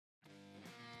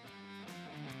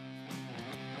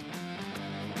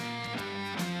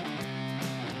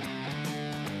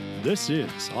This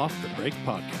is Off the Break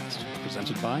Podcast,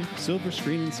 presented by Silver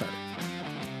Screen Insider.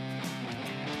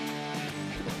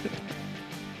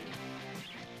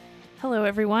 Hello,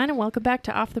 everyone, and welcome back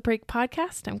to Off the Break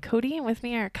Podcast. I'm Cody, and with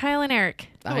me are Kyle and Eric.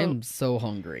 I am so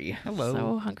hungry. Hello.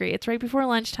 So hungry. It's right before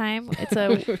lunchtime. It's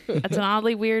an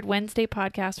oddly weird Wednesday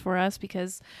podcast for us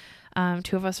because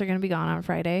two of us are going to be gone on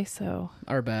Friday. So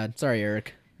Our bad. Sorry,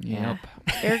 Eric. yeah,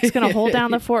 Eric's going to hold down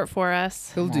the fort for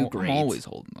us. He'll do great. I'm always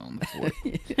holding on the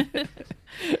fort.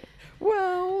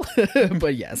 Well,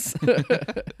 but yes.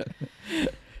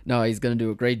 No, he's going to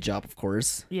do a great job, of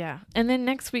course. Yeah, and then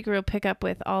next week we'll pick up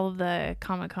with all of the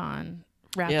Comic-Con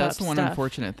wrap-up Yeah, that's the one stuff.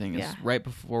 unfortunate thing is Yeah. right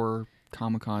before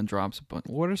Comic-Con drops. But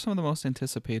what are some of the most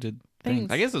anticipated things?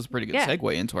 I guess it's a pretty good Yeah.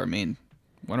 segue into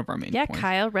one of our main Yeah, points.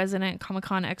 Kyle, resident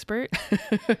Comic-Con expert.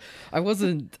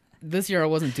 This year I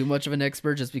wasn't too much of an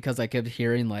expert just because I kept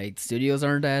hearing like studios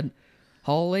aren't at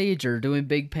Hall H or doing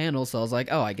big panels. So I was like,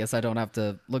 oh, I guess I don't have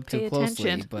to look Pay too closely.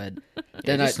 attention. But Yeah,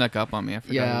 then it I just snuck up on me. I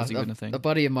forgot it was even a thing. a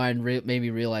buddy of mine made me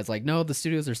realize like, no, the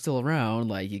studios are still around.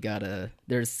 Like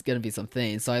there's going to be some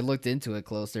things. So I looked into it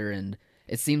closer and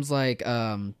it seems like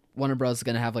Warner Bros. Is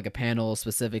going to have like a panel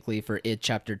specifically for It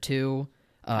Chapter 2,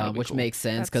 That'll be which cool. makes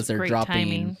sense That's because they're great dropping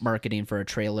timing. marketing for a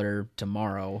trailer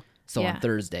tomorrow. So Yeah. on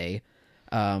Thursday.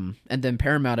 And then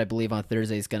Paramount, I believe on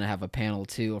Thursday is going to have a panel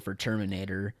too for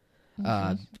Terminator.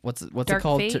 What's Dark it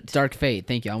called? Fate? Dark Fate.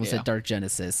 Thank you. I almost Yeah. said Dark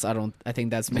Genesis. I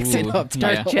think that's mixing Ooh, up.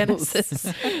 Dark Yeah. titles. Genesis.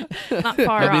 Not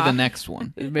far That'll be off. the next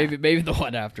one. maybe the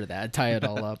one after that. Tie it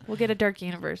all up. We'll get a Dark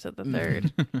Universe at the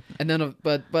third. And then,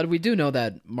 but we do know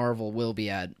that Marvel will be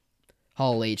at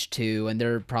Hall H2, and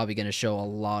they're probably going to show a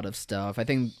lot of stuff. I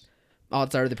think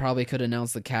odds are they probably could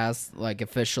announce the cast like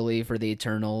officially for the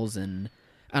Eternals, and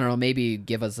I don't know, maybe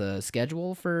give us a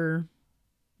schedule for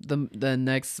the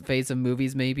next phase of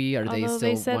movies. Maybe are they Although still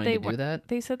they said wanting they to do that?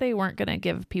 They said they weren't going to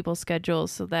give people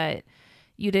schedules so that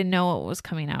you didn't know what was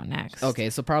coming out next. Okay,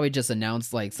 so probably just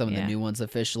announce like some of the Yeah. new ones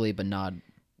officially, but not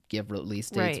give release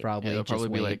dates. Right. Probably Yeah, it'll just probably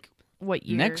be wait. like What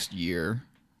year? next year.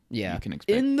 Yeah, you can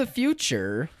expect. in the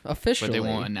future officially. But they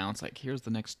won't announce like here's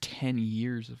the next 10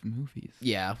 years of movies.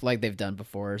 Yeah, like they've done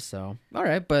before. So all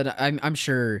right, but I'm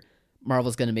sure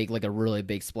Marvel's gonna make like a really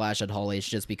big splash at Hall H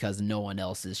just because no one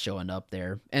else is showing up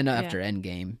there. And after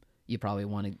Endgame, you probably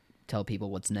want to tell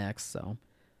people what's next. So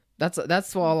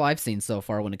that's all I've seen so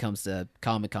far when it comes to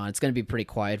Comic-Con. It's gonna be pretty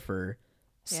quiet for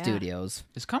Yeah. studios.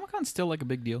 Is Comic-Con still like a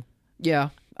big deal? Yeah,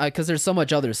 because there's so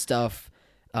much other stuff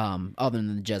other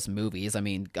than just movies. I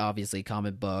mean, obviously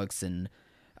comic books and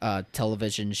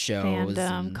television shows,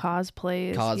 Fandom, and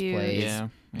cosplay. cosplays. Yeah.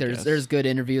 I There's guess. good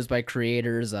interviews by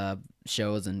creators,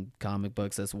 shows and comic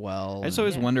books as well. I just and-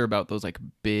 always Yeah. wonder about those like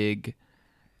big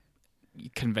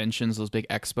conventions, those big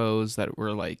expos that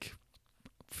were like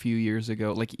a few years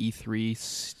ago. Like E3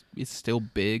 is still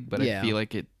big, but Yeah. I feel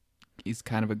like it is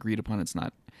kind of agreed upon. It's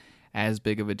not as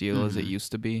big of a deal as it Mm-hmm.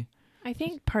 used to be. I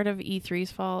think part of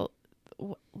E3's fault,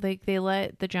 like they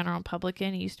let the general public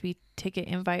in. It used to be ticket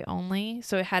invite only,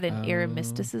 so it had an air of Oh.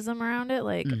 mysticism around it.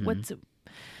 Like Mhm.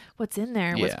 what's in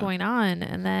there? What's Yeah. going on?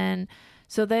 And then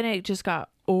it just got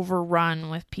overrun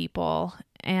with people.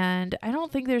 And I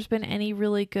don't think there's been any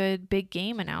really good big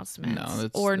game announcements No,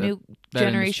 or new that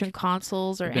generation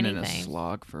consoles or I've been in a anything.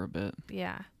 slog for a bit.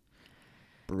 Yeah.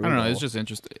 I don't know. brutal. It's just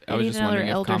interesting. I I was need just another wondering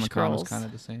if Elder Comic-Con was Scrolls. kind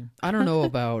of the same. I don't know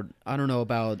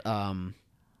about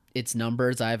its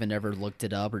numbers. I haven't ever looked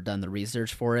it up or done the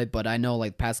research for it, but I know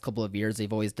like past couple of years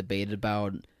they've always debated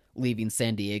about leaving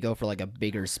San Diego for like a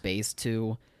bigger space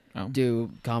to Oh.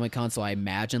 do Comic-Con. So I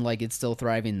imagine like it's still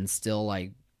thriving and still like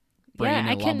Yeah, bringing I in a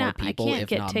lot more cannot- I people, can't if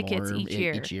get not tickets more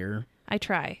each year. I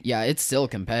try. Yeah, it's still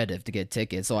competitive to get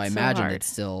tickets, so I So imagine hard. it's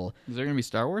still. Is there gonna be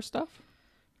Star Wars stuff?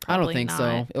 I don't Probably think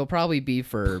so. not. It'll probably be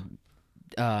for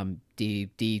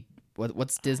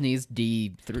what's Disney's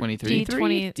D23?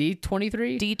 D20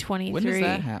 D23 D23 When does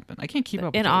that happen? I can't keep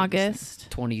up. in with all these August.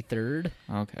 23rd things.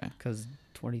 Okay. because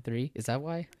 23 is that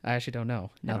why? I actually don't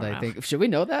know. Now don't that I know. think, should we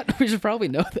know that? We should probably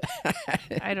know that.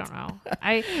 I don't know.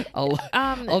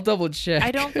 I'll double check.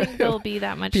 I don't think there'll be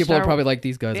that much. People Star are probably like,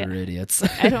 these guys Yeah. are idiots.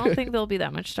 I don't think there'll be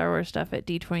that much Star Wars stuff at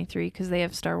D23 because they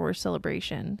have Star Wars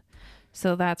Celebration.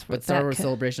 So that's what But Star that Wars co-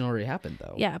 Celebration already happened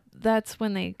though. Yeah, that's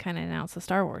when they kind of announce the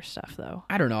Star Wars stuff, though.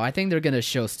 I don't know. I think they're gonna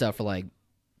show stuff for like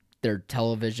their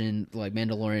television, like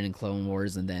Mandalorian and Clone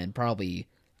Wars, and then probably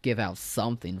give out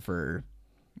something for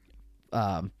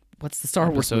what's the Star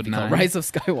Wars Episode movie called? 9? Rise of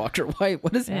Skywalker.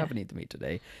 What is Yeah. happening to me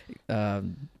today?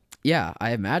 Yeah,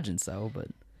 I imagine so, but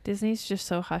Disney's just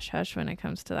so hush hush when it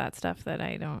comes to that stuff that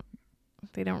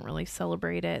they don't really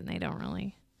celebrate it, and they don't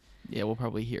really. Yeah, we'll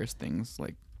probably hear things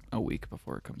like a week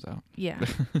before it comes out. Yeah.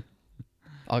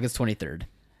 August 23rd.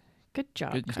 Good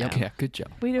job, Good, Kyle. yeah, good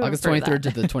job. We do August remember 23rd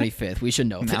that. to the 25th. We should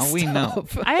know Now this we know.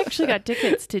 stuff. I actually got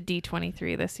tickets to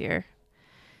D23 this year,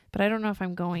 but I don't know if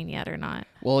I'm going yet or not.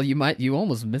 Well, you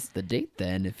almost missed the date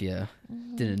then if you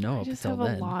didn't know I up just until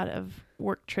have then. a lot of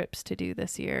work trips to do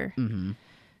this year, Mm-hmm.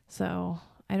 so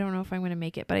I don't know if I'm going to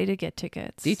make it. But I did get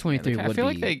tickets. D23 I would feel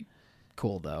be like they,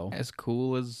 cool though. as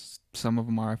cool as some of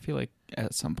them are, I feel like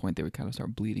at some point they would kind of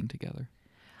start bleeding together.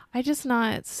 I just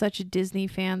not such a Disney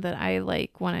fan that I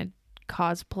like want to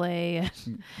cosplay,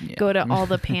 Yeah. go to all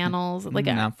the panels. Like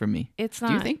not for me. it's not.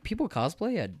 Do you think people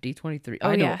cosplay at D23? Oh,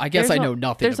 I know. yeah. I guess There's I a- know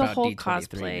nothing there's a about whole D23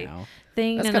 cosplay now.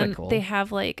 thing, That's and kinda then cool. they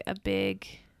have like a big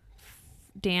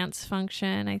dance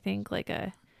function. I think like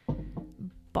a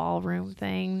ballroom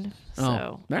thing. So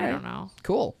all I right. don't know.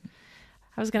 Cool.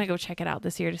 I was gonna go check it out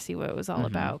this year to see what it was all Mhm.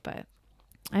 about, but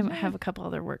I might have a couple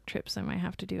other work trips I might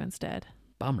have to do instead.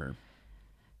 Bummer.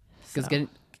 Because So,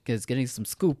 getting some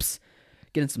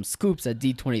scoops at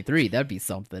D23, that'd be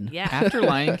something. yeah. After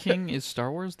Lion King, is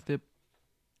Star Wars the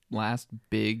last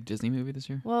big Disney movie this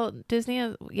year? Well, Disney,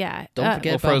 yeah. Don't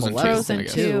forget about Frozen 2. Frozen I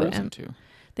guess. 2, Frozen and 2.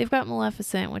 they've got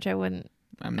Maleficent, which I wouldn't.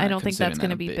 I'm I not don't think that's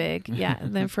considering going to that be a big. Yeah.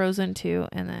 Then Frozen 2,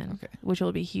 and then Okay. which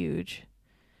will be huge.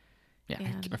 Yeah,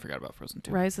 And I forgot about Frozen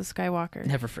 2. Rise of Skywalker.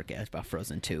 Never forget about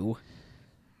Frozen 2.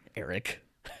 Eric.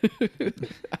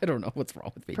 I don't know what's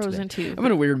wrong with me Frozen today. 2. I'm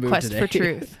in a weird mood Quest today. for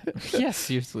Truth. Yeah,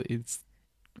 seriously, it's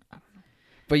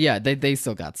But yeah, they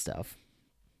still got stuff.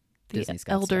 The Disney's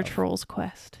got Elder stuff. Trolls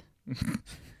Quest.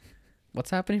 What's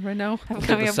happening right now? I'm Look at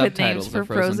coming the up with names subtitles for of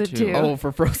Frozen Frozen 2. 2. Oh,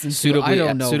 for Frozen 2. suitably I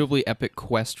don't know. suitably epic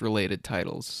quest related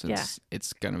titles since Yeah.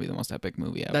 it's gonna be the most epic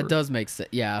movie ever. That does make sense.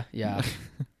 Yeah, yeah.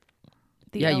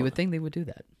 The Yeah, you would think they would do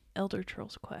that. Elder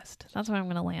Trolls Quest. That's what I'm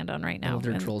going to land on right now.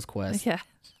 Elder And- Trolls Quest. Yeah,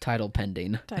 Title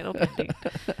pending. title pending.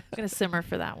 I'm going to simmer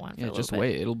for that one. For Yeah, a little just bit.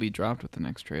 wait. It'll be dropped with the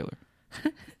next trailer.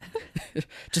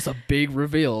 Just a big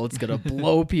reveal. It's gonna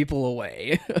blow people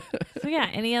away. So yeah,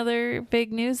 any other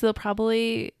big news? They'll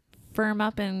probably firm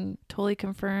up and totally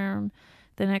confirm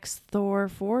the next Thor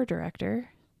 4 director.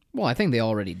 Well, I think they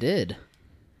already did.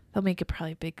 They'll make it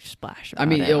probably a big splash. I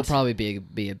mean, about it'll it. probably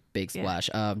be a big Yeah. splash.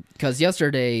 Because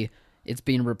yesterday it's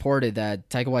being reported that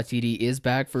Taika Waititi is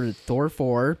back for Thor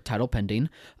 4, title pending,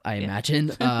 I Yeah.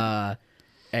 imagine.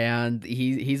 And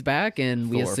he's back, and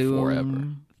we Thor assume forever.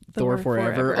 Thor Thor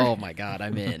forever. forever. Oh my god,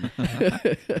 I'm in.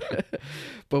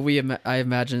 But I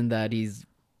imagine that he's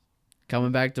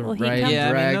coming back to Well, he write comes- and Yeah, I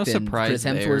mean, direct, no and surprise Chris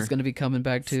Hemsworth's there. going to be coming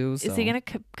back too. So. Is he going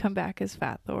to come back as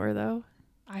Fat Thor though?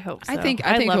 I hope so. I think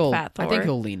love he'll. Fat Thor. I think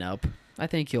he'll lean up. I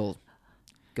think he'll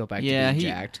go back Yeah, to being he-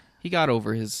 jacked. He got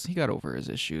over his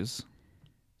issues.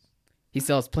 He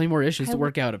still has plenty more issues I to lo-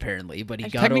 work out apparently, but he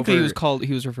got Technically, over.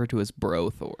 he was referred to as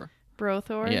Bro Thor. Bro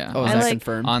Thor. Yeah. Oh, is I that like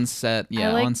confirmed? On set,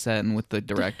 yeah, like- on set and with the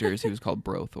directors, he was called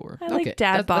Bro Thor. I like Okay,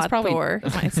 Dad that's Bod probably- Thor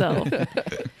myself. I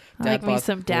like me bod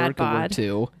some Thor Dad could work Bod.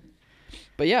 too.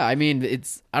 But yeah, I mean,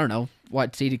 it's I don't know.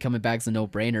 Waititi coming back's a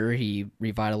no-brainer. He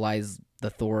revitalized the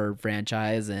Thor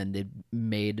franchise, and it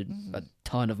made a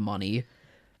ton of money.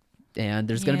 And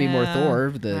there's going to be more Yeah,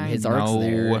 Thor. I His arc's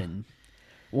there. know. And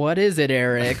what is it,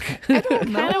 Eric?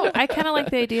 I kind of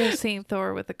like the idea of seeing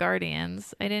Thor with the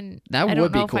Guardians. I didn't. That I don't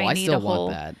would be know if cool. I need still a whole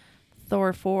want that.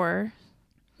 Thor 4.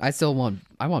 I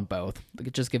want both.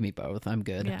 Just give me both. I'm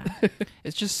good. Yeah.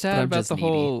 It's just But sad I'm about just the needy.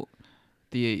 whole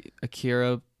the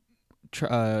Akira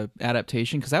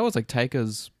adaptation because that was like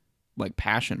Taika's like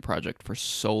passion project for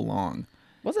so long.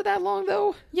 Was it that long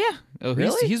though? Yeah,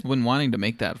 Really? he's been wanting to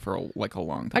make that for a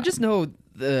long time. I just know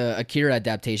the Akira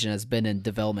adaptation has been in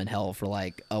development hell for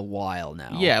like a while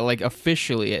now. yeah, like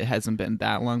officially it hasn't been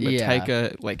that long, but Yeah.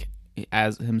 Taika like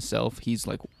as himself, he's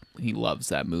like he loves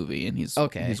that movie and he's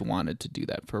wanted to do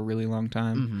that for a really long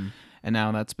time. Mm-hmm. And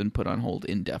now that's been put on hold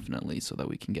indefinitely so that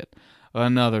we can get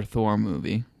another Thor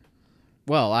movie.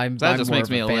 Well, I'm That I'm just more makes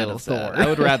of me a fan little of sad. Thor. I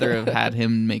would rather have had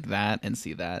him make that and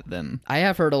see that than I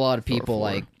have heard a lot of Thor people 4.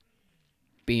 like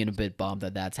being a bit bummed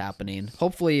that that's happening.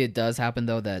 Hopefully, it does happen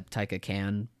though. That Taika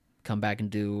can come back and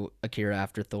do Akira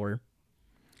after Thor,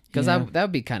 because Yeah. that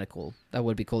would be kind of cool. That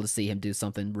would be cool to see him do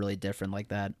something really different like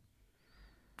that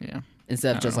yeah. instead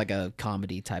I of don't just like a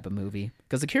comedy type of movie.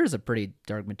 Because Akira's a pretty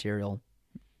dark material.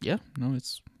 Yeah, no,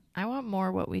 it's I want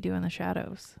more What We Do in the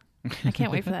Shadows. I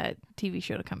can't wait for that TV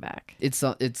show to come back. It's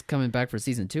coming back for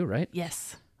season 2, right?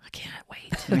 Yes. I can't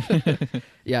wait.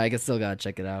 Yeah, I guess still gotta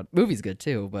check it out. Movie's good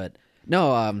too, but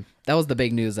no, that was the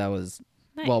big news. That was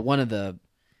Nice. well, one of the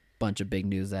bunch of big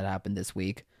news that happened this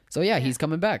week. So yeah, he's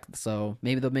coming back. So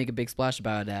maybe they'll make a big splash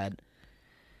about it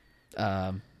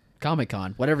at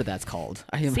Comic-Con, whatever that's called.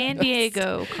 I am San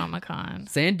Diego Comic-Con.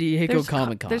 San Diego There's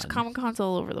Comic-Con. There's Comic-Cons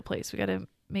all over the place. We got to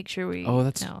make sure we know.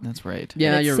 That's right.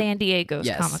 Yeah, It's you're San Diego's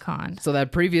yes. Comic-Con. So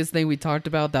that previous thing we talked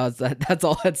about, that's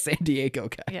all at San Diego,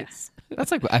 guys. Yes.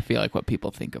 That's like I feel like what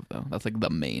people think of though. That's like the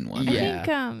main one. Yeah.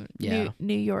 I think Yeah.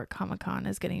 New York Comic-Con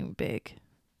is getting big.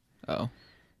 Oh.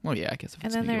 Well, yeah, I guess if And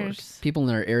it's then New York. there's People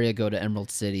in our area go to Emerald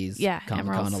City's Comic-Con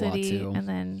Emerald a lot City, too. and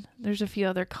then there's a few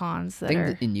other cons I that think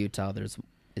are in Utah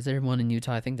is there one in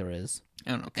Utah? I think there is. I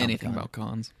don't know Comic-Con. anything about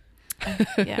cons.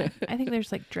 yeah. I think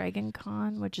there's like Dragon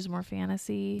Con, which is more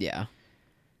fantasy. Yeah.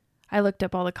 I looked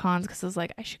up all the cons because I was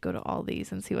like, I should go to all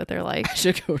these and see what they're like. I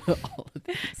should go to all of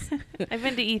these. I've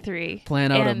been to E3.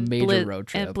 Plan out a and major road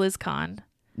trip. And BlizzCon.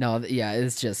 No, yeah,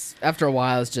 it's just after a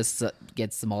while, it's just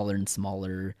gets smaller and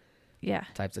smaller Yeah.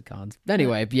 types of cons.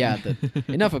 Anyway, yeah,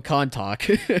 enough of con talk.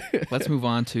 Let's move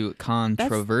on to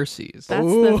controversies. That's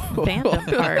Ooh. the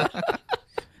fandom part.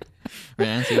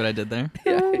 Right, see what I did there?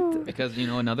 Ooh. Because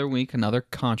another week, another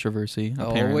controversy.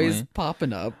 Apparently, Always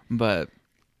popping up. but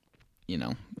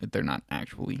they're not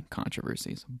actually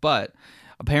controversies. But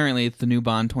apparently, it's the new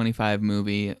Bond 25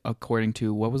 movie, according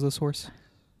to what was the source?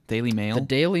 Daily Mail. The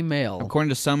Daily Mail. According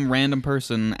to some random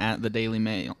person at the Daily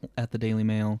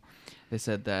Mail, they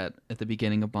said that at the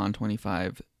beginning of Bond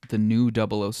 25, the new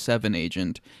 007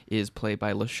 agent is played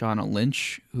by Lashana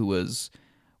Lynch, who was,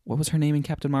 what was her name in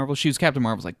Captain Marvel? She was Captain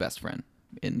Marvel's like best friend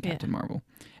in Captain Marvel,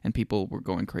 and people were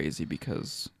going crazy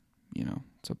because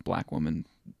it's a black woman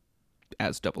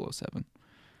as 007.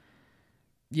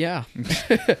 Yeah.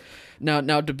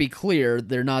 Now, to be clear,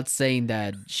 they're not saying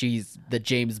that she's the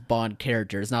James Bond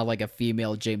character. It's not like a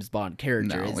female James Bond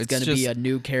character. No, it's it's going to be just- a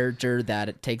new character that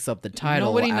it takes up the title.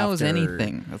 Nobody knows after-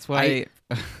 anything. That's why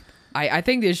I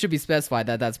think it should be specified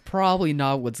that that's probably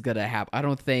not what's going to happen. I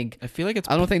don't think I feel like it's.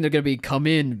 they're going to be come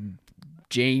in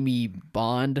Jamie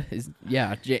Bond.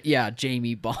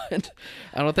 Jamie Bond.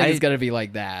 I don't think it's going to be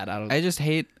like that.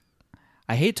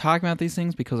 I hate talking about these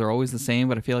things because they're always the same,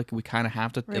 but I feel like we kind of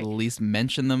have to Right. at least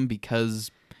mention them because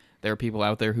there are people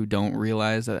out there who don't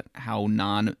realize how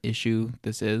non-issue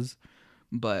this is.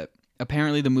 But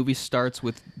apparently the movie starts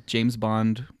with James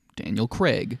Bond, Daniel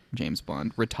Craig, James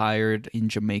Bond, retired in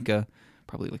Jamaica,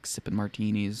 probably like sipping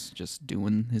martinis, just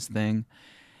doing his thing.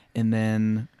 And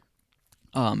then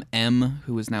M,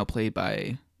 who is now played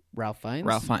by Ralph Fiennes?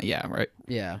 Ralph Fiennes, yeah, right.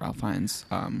 Yeah. Ralph Fiennes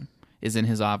is in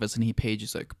his office and he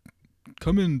pages like,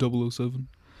 "Come in, 007."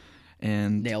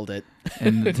 And Nailed it.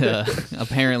 and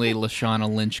apparently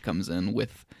Lashana Lynch comes in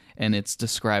and it's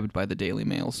described by the Daily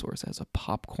Mail source as a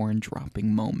popcorn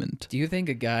dropping moment. Do you think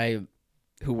a guy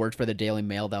who worked for the Daily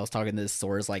Mail that was talking to this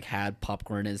source had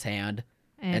popcorn in his hand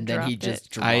and then he dropped just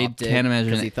it. dropped I it can't imagine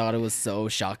because it. he thought it was so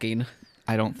shocking?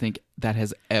 I don't think that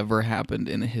has ever happened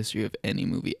in the history of any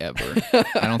movie ever.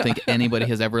 I don't think anybody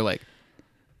has ever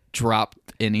dropped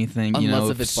anything, Unless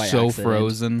if it's by so accident.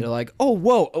 frozen. They're like, oh,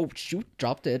 whoa, oh, shoot,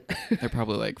 dropped it. They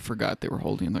probably forgot they were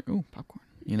holding it, oh, popcorn,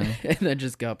 And then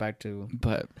just got back to...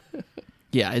 But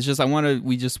yeah, it's just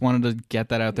we just wanted to get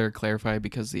that out there, clarify,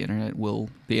 because the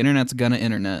internet's gonna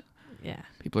internet. Yeah.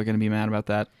 People are gonna be mad about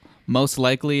that. Most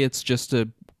likely, it's just a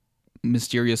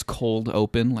mysterious cold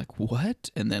open, like what,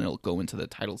 and then it'll go into the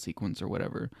title sequence or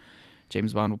whatever.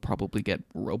 James Bond will probably get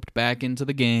roped back into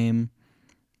the game,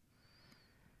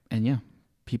 and yeah,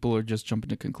 people are just jumping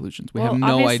to conclusions. We have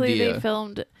no obviously idea.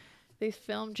 They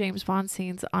filmed James Bond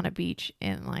scenes on a beach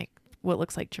in what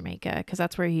looks like Jamaica because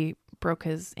that's where he broke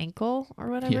his ankle or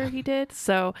whatever Yeah. he did.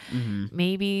 So Mm-hmm.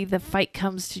 maybe the fight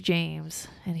comes to James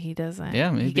and he doesn't.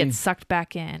 Yeah, He maybe. gets sucked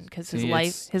back in because See,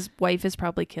 his wife is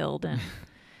probably killed and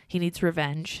he needs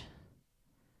revenge.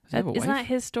 Does he have a Isn't wife? that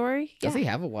his story? Does he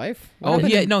have a wife? Oh, What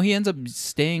happened he ends up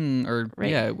staying,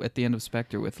 Right. at the end of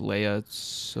Spectre with Leia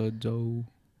Sado.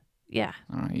 Yeah.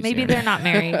 I don't know how you say Maybe her they're name. not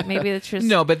married. Maybe it's just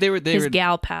No, but they were his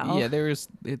gal pal. Yeah, there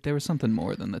was something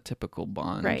more than the typical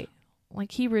Bond. Right.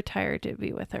 Like he retired to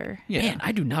be with her. Yeah. Man,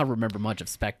 I do not remember much of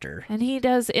Spectre. And he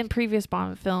does, in previous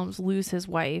Bond films, lose his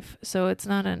wife. So it's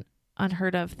not an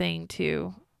unheard of thing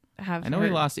to have I know her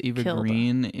he lost Eva killed.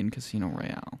 Green in Casino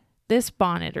Royale. This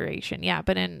Bond iteration, yeah.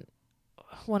 But in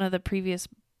one of the previous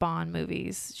Bond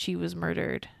movies, she was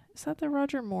murdered. Is that the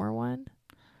Roger Moore one?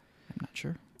 I'm not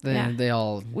sure. Yeah. They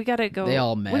all We got to go. They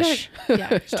all we gotta- mesh.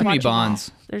 yeah. Too many watch 'em all.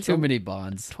 Bonds. There's too many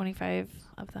Bonds. 25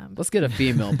 of them. Let's get a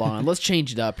female Bond. Let's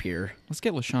change it up here. Let's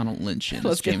get Lashana Lynch in as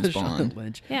Let's James get Lashana Bond.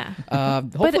 Lynch. Yeah.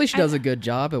 Hopefully she I- does a good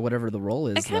job at whatever the role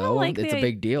I is, kind of though. like It's the a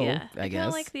big deal, yeah, I kind guess.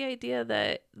 of like the idea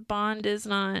that Bond is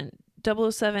not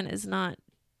 007 is not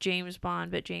James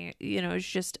Bond, but it's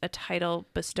just a title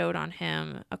bestowed on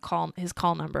him, his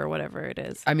call number, whatever it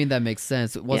is. I mean, that makes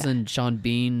sense. It wasn't Sean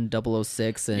Bean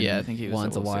 006 and Yeah, I think he was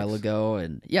once a 006. while ago,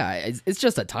 and it's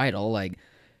just a title. Like,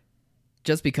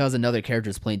 just because another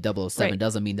character is playing 007 Right.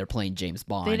 doesn't mean they're playing James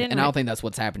Bond. They And didn't I don't think that's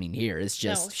what's happening here. It's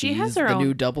just No, she she's has her the own-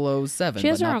 new 007, She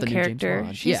has but her not own the new character. James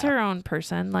Bond. She's her own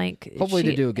person. Like, Hopefully,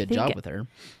 they do a I good think job with her.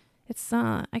 It's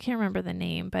I can't remember the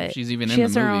name, but She's even she in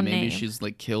has the her movie. own Maybe name. she's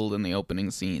like killed in the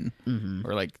opening scene,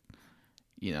 or like,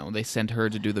 they sent her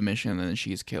to do the mission, and then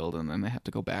she's killed, and then they have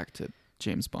to go back to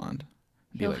James Bond.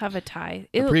 Be He'll like, have a tie.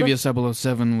 the previous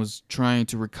 007 was trying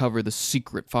to recover the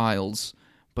secret files,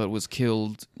 but was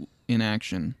killed in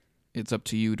action. It's up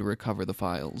to you to recover the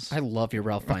files. I love your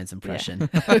Ralph Fiennes impression.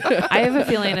 I have a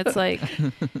feeling it's like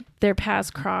their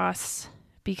paths cross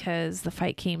because the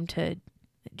fight came to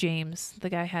James. The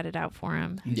guy had it out for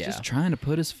him. He's Yeah. just trying to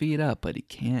put his feet up, but he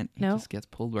can't. He No. just gets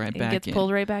pulled right It back gets in.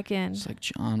 pulled right back in. Just like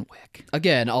John Wick.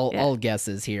 Again, all Yeah.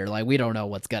 guesses here. Like, we don't know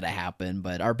what's gonna happen,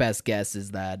 but our best guess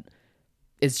is that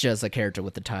it's just a character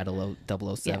with the title of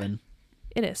 007.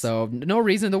 It is. So no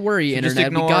reason to worry, So just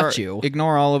internet. We got you.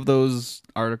 Ignore all of those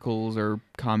articles or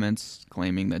comments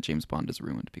claiming that James Bond is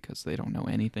ruined because they don't know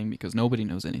anything, because nobody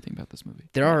knows anything about this movie.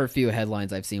 There are a few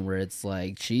headlines I've seen where it's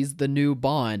like, she's the new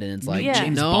Bond, and it's like, Yeah.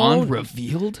 James no, Bond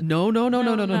revealed? No.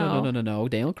 No.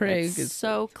 Daniel Craig it's is.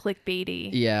 so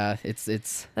clickbaity. Yeah, it's.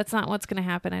 That's not what's going to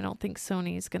happen. I don't think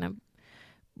Sony's going to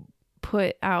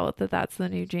put out that that's the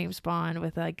new James Bond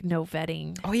with like no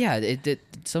vetting. Oh yeah,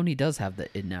 Sony does have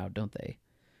it now, don't they?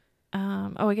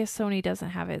 I guess Sony doesn't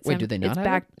have it. Wait, do they not It's have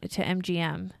back to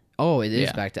MGM. Oh, it is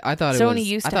Yeah. back to. I thought Sony it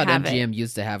was. used I to thought have it. MGM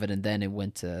used to have it, and then it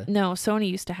went to. No, Sony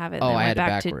used to have it. And Oh, then I went had it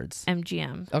back backwards. to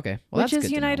MGM, Okay, well, which that's is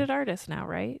good to know. United Artists now,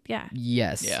 right? Yeah.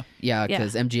 Yes. Yeah. Yeah, Yeah.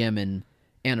 because MGM and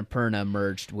Annapurna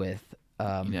merged with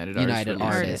United United Artists.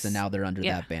 Artists, and now they're under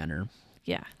Yeah. that banner.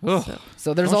 Yeah. Ugh. So,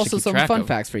 So there's I should also keep some track fun of.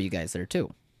 facts for you guys there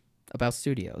too, about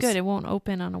studios. good. It won't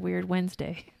open on a weird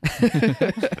Wednesday.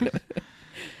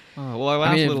 Oh, well, our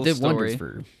last I mean, little it did wonders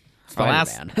story. for Our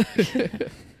last- Spider-Man.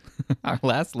 Our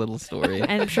last little story.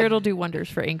 And I'm sure it'll do wonders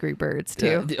for Angry Birds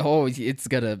too. Oh, it's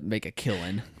gonna make a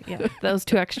killing. Yeah, those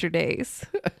 2 extra days.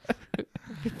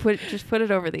 Just put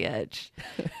it over the edge.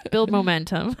 Build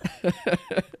momentum.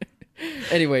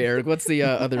 Anyway, Eric, what's the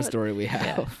other story we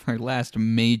have? Our last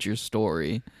major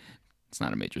story. It's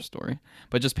not a major story,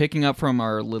 but just picking up from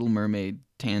our Little Mermaid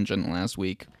tangent last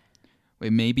week. We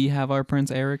maybe have our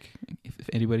Prince Eric, if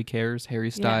anybody cares. Harry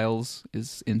Styles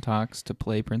is in talks to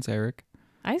play Prince Eric.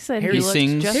 I said Harry he looked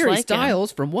sings. just Harry like him.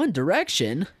 Styles from One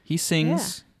Direction. He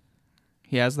sings.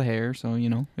 He has the hair, so it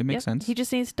makes Yep, sense. He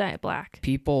just needs to dye it black.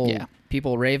 People Yeah.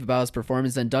 rave about his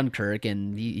performance in Dunkirk,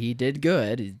 and he did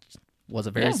good. It was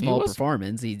a very Yeah, he small was-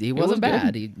 performance. He was wasn't good.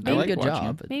 bad. He I did a liked good watching job.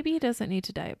 him. but Maybe he doesn't need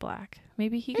to dye it black.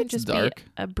 Maybe he can It's just dark. be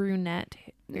a brunette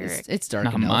Eric. It's dark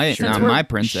Not enough. my, Sure. not we're- my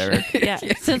Prince Eric. Yeah,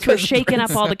 since we're shaking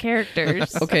up all the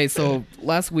characters. Okay, so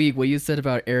last week what you said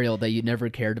about Ariel, that you never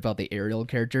cared about the Ariel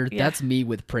character, Yeah. that's me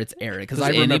with Prince Eric. Because Does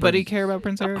I remember, anybody care about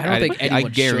Prince Eric? I don't think anyone I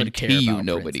should guarantee care you about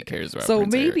nobody Prince cares about So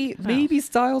Prince Eric. maybe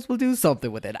Styles will do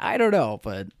something with it. I don't know,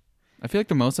 but I feel like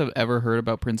the most I've ever heard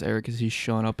about Prince Eric is he's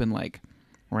shown up in like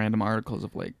random articles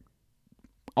of like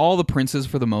all the princes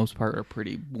for the most part are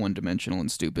pretty one-dimensional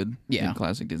and stupid Yeah. in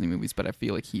classic Disney movies, but I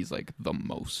feel like he's like the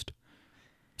most.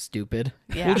 stupid.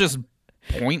 Yeah, Well, just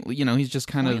he's just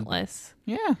kind of pointless.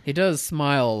 yeah. He does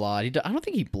smile a lot. I don't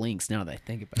think he blinks now that I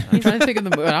think about it. I'm trying to think of the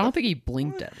movie. I don't think he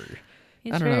blinked ever.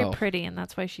 He's I don't very know. pretty, and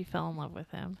that's why she fell in love with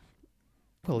him.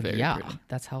 Well, Very yeah, pretty.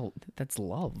 that's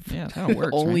love. Yeah, that's how it works.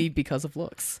 Only right? because of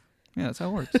looks. Yeah, that's how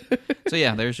it works. So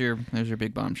yeah, there's your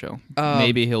big bombshell. Um,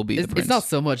 Maybe he'll be the It's prince. not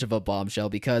so much of a bombshell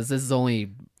because this is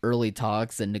only early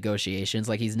talks and negotiations.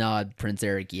 Like, he's not Prince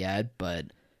Eric yet, but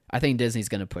I think Disney's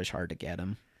going to push hard to get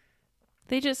him.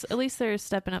 At least they're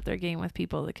stepping up their game with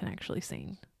people that can actually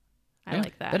sing. I Yeah,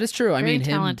 like that. That is true. I Very mean, him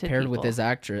talented paired with people. his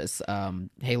actress,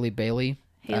 Haley Bailey.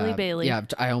 Haley Bailey. Yeah,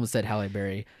 I almost said Halle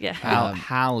Berry. Yeah.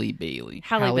 Halle Bailey.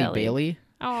 Halle Bailey.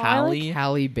 Oh, Halle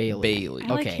Halle Bailey. Bailey. I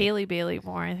like Okay. Haley Bailey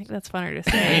more. I think that's funner to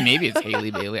Hey, say. maybe it's Haley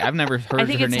Bailey. I've never heard I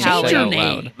think her it's name Halle. said Change your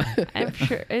out name. loud. I'm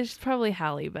sure it's probably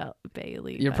Halle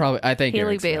Bailey. You're but probably. I think Haley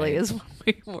Eric's Bailey right. is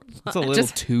way more It's a fun. little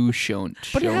too shown.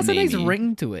 But it has a nice show-namey.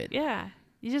 ring to it. Yeah,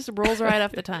 you just rolls right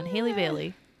off the tongue. Haley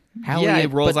Bailey. Halle, Yeah,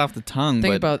 it rolls but off the tongue.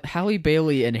 Think But about Halle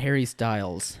Bailey and Harry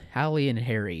Styles. Halle and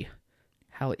Harry.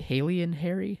 Haley and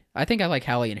Harry? I think I like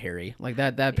Halle and Harry. Like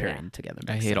that pairing together.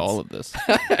 I makes hate sense. all of this.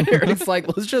 Eric's like,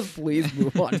 let's just please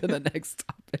move on to the next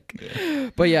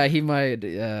topic. But yeah, he might.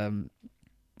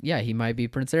 He might be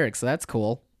Prince Eric, so that's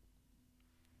cool.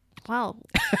 Well,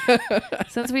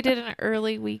 since we did an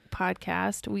early week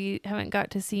podcast, we haven't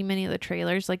got to see many of the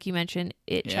trailers. Like you mentioned,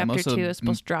 Chapter most of 2 the is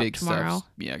supposed to drop big tomorrow.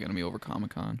 stuff's, gonna be over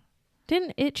Comic-Con.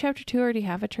 Didn't Chapter 2 already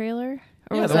have a trailer?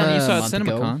 Or Yeah, was the one that? you saw at month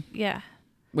ago. CinemaCon. Yeah.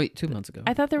 Wait, 2 months ago.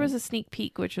 I thought there was a sneak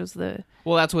peek, which was the...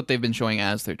 Well, that's what they've been showing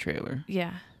as their trailer.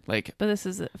 Yeah. Like, But this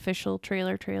is the official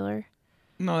trailer.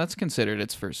 no, that's considered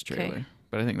its first Okay. trailer.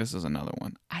 But I think this is another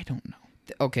one. I don't know.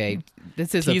 Okay,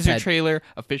 this is Teaser a pet. trailer,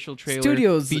 official trailer,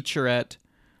 Studios- featurette,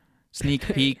 sneak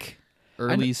peek,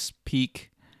 early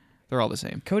peek. They're all the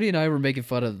same. Cody and I were making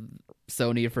fun of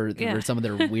Sony for Yeah. some of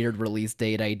their weird release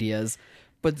date ideas,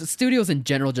 but the studios in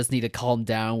general just need to calm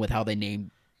down with how they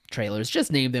name trailers.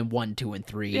 Just name them 1, 2, and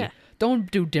 3. Yeah.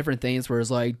 Don't do different things where it's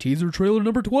like teaser trailer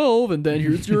number 12, and then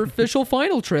here's your official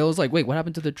final trailer. It's like, wait, what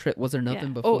happened to the was there nothing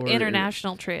Yeah. before? Oh,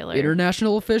 international trailer.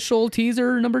 International official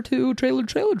teaser number 2 trailer.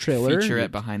 Featurette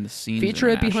behind the scenes.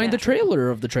 Featurette behind the international. trailer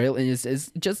of the trailer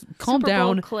is just calm Super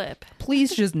Bowl down. clip.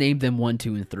 Please just name them 1,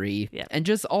 2, and 3, Yeah. and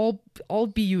just all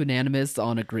be unanimous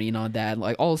on agreeing on that.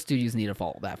 Like all studios need to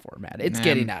follow that format. It's Man.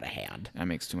 getting out of hand. That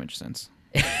makes too much sense.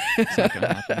 It's not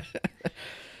gonna happen.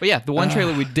 But yeah, the one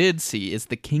trailer we did see is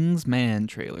the King's Man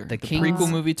trailer. The King's prequel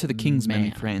movie to the Kingsman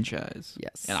Man. franchise.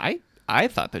 Yes. And I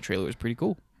thought the trailer was pretty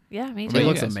cool. Yeah, me What It about too. you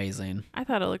looks guys? amazing. I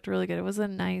thought it looked really good. It was a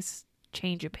nice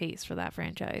change of pace for that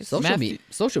franchise.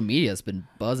 Social media has been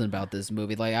buzzing about this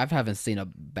movie. Like I haven't seen a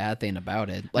bad thing about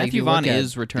it. Like if Matthew you look Vaughn at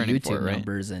is the returning YouTube for it, right?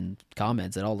 numbers and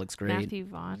comments. It all looks great. Matthew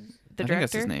Vaughn, the I think director.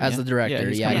 that's his name. As yeah. the director,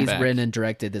 he's yeah, coming he's back. written and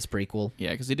directed this prequel.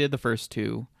 Yeah, because he did the first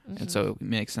two, Mm-hmm. and so it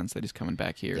makes sense that he's coming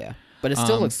back here. Yeah, but it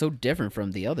still Um, looks so different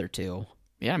from the other two.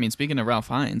 Yeah, I mean, speaking of Ralph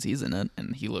Fiennes, he's in it,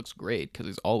 and he looks great because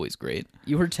he's always great.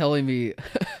 You were telling me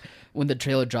when the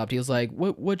trailer dropped, he was like,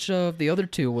 "Which of the other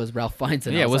two was Ralph Fiennes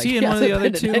in?" I Yeah, was like, he in one of the hasn't other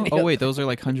been in two? any Oh of wait, those are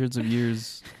like hundreds of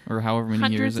years, or however many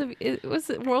Hundreds years. of it was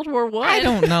it World War One. I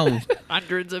don't know.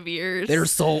 Hundreds of years. They're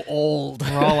so old.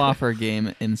 We're all off our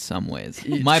game in some ways.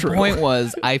 Yeah, My true. point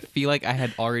was, I feel like I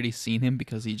had already seen him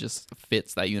because he just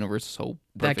fits that universe so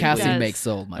That perfectly. casting Yes. makes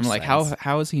so much I'm like, sense.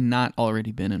 how has he not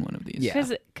already been in one of these? Yeah.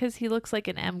 because he looks like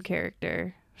an M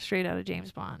character straight out of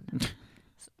James Bond.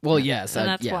 Well, yes, and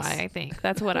that's yes. why I think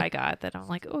that's what I got. That I'm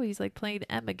like, oh, he's like playing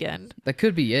M again. That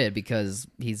could be it because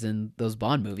he's in those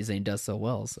Bond movies and he does so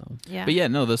well. So Yeah. But yeah,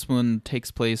 no, this one takes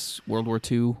place World War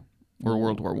II or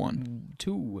World War One.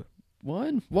 2,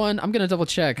 1, 1. I'm gonna double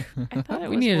check. I thought it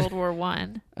we was needed- World War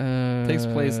One. Takes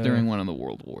place during one of the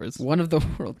world wars. one of the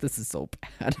world. This is so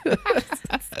bad.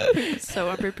 So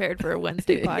unprepared for a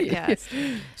Wednesday podcast.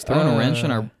 It's throwing a wrench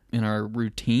in our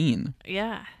routine.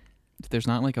 Yeah. If there's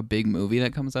not like a big movie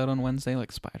that comes out on Wednesday,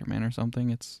 like Spider-Man or something,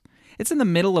 it's in the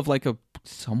middle of like a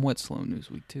somewhat slow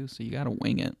news week too, so you gotta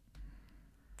wing it.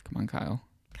 Come on, Kyle.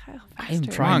 Kyle I'm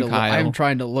Foster. trying to. Come on, Kyle. I'm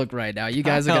trying to look right now. You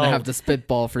guys are gonna Kyle. have to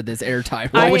spitball for this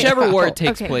airtime. Well, I- whichever war it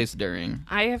takes Okay. place during.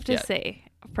 I have to Yeah. say,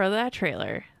 for that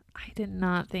trailer, I did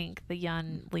not think the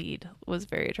young lead was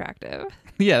very attractive.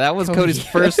 Yeah, that was Cody's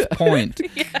first point.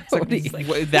 Cody,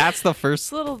 That's the first.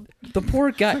 It's a little the poor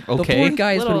guy. The Okay. poor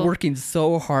guy has been Little working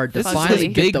so hard to This is finally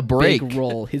his get big the break. big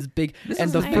role. His big This and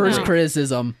is the nice. first I know.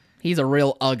 criticism. He's a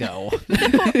real uggo.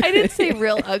 I didn't say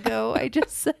real uggo. I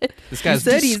just said This He guy's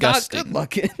said disgusting. he's not good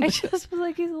looking. I just was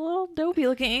like he's a little dopey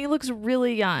looking. And he looks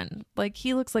really young. Like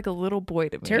he looks like a little boy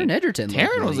to me. Taron Egerton. looked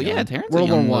Taron was- really yeah, young. Taron's a World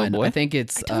young War little One. boy. I think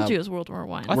it's. I told you it was World War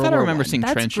One. I World thought I War remember One. seeing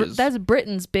That's trenches. that's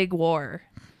Britain's big war.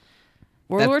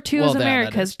 World that- War Two well, is that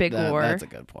America's is- big war, That's a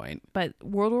good point. but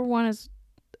World War One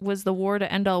was the war to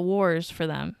end all wars for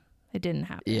them. It didn't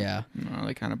happen. Yeah. No,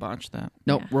 they kind of botched that.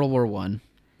 Nope. Yeah. World War One.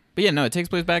 But yeah, no, it takes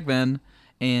place back then,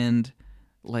 and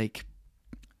like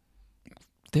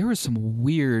there were some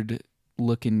weird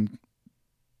looking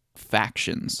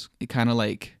factions. It kind of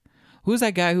like who was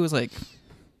that guy who was like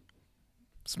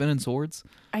spinning swords?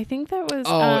 I think that was.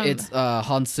 Oh, it's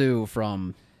Hansu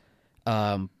from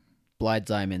Blood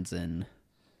Diamonds and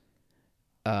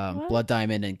What? Blood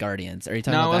Diamond and Guardians. Are you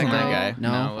talking No, it about wasn't that that guy? guy. No,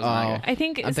 it wasn't that guy. I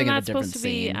think I'm isn't thinking of a that supposed to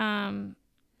be different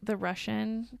the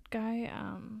Russian guy?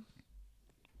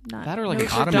 Not That or like an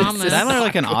Nostradamus. Ottoman. That or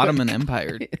like an Not Ottoman good,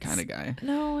 Empire guys. kind of guy.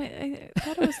 No, I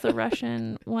thought it was the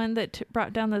Russian one that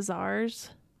brought down the czars.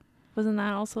 Wasn't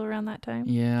that also around that time?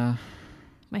 Yeah.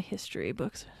 My history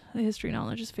books, the history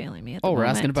knowledge is failing me. At Oh, the we're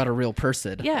asking moment. about a real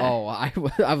person. Yeah. Oh, I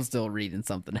was still reading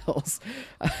something else.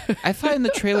 I thought in the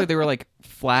trailer there were like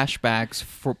flashbacks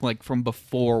from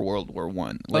before World War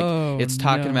One. Like Oh, it's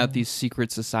talking no. about these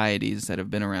secret societies that have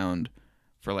been around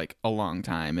for like a long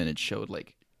time, and it showed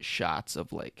like shots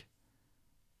of like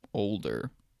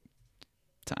older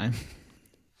time.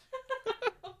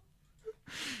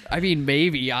 I mean,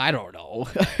 maybe. I don't know.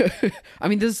 I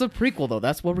mean, this is a prequel, though.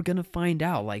 That's what we're gonna find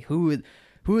out. Like, who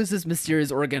is this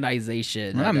mysterious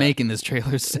organization? We're not making this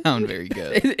trailer sound very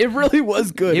good. It really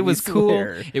was good. It we was cool.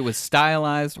 swear. It was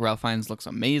stylized. Ralph Fiennes looks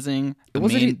amazing.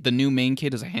 Wasn't The new main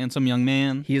kid is a handsome young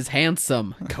man. He is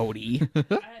handsome, Cody.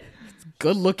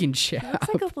 Good looking chap.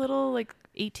 Looks like a little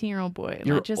 18-year-old boy.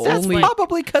 You're Not just only- as, Only-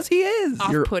 Probably because he is.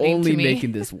 You're off-putting only to me.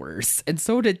 making this worse. And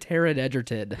so did Taron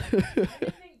Egerton. I think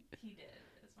he did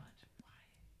as much.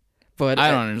 But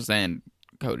I don't understand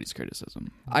Cody's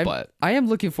criticism, but I am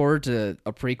looking forward to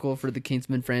a prequel for the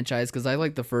Kingsman franchise because I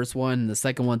like the first one. And the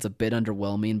second one's a bit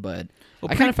underwhelming, but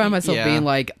I kind of find myself being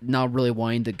not really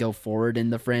wanting to go forward in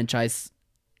the franchise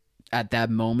at that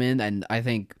moment. And I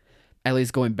think at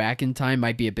least going back in time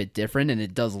might be a bit different, and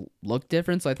it does look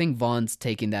different. So I think Vaughn's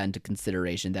taking that into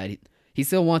consideration, that he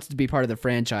still wants to be part of the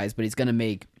franchise, but he's going to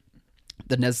make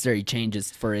the necessary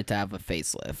changes for it to have a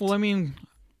facelift. well, I mean,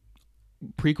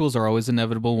 prequels are always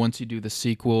inevitable once you do the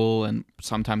sequel and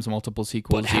sometimes multiple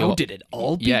sequels. But how did it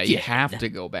all begin? Yeah, you have to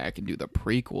go back and do the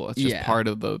prequel. It's just Yeah. part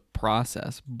of the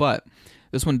process. But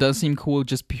this one does seem cool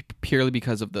just purely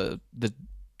because of the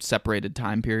separated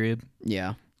time period.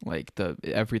 Yeah. Like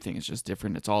everything is just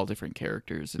different. It's all different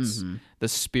characters. It's Mm-hmm. the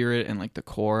spirit and like the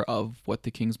core of what the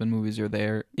Kingsman movies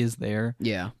is there,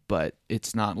 Yeah. but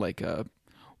it's not like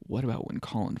what about when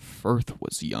Colin Firth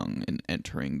was young and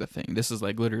entering the thing? This is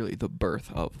like literally the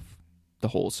birth of the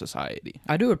whole society.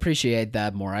 I do appreciate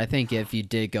that more. I think if you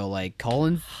did go like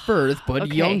Colin Firth but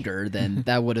Okay. younger, then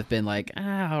that would have been like,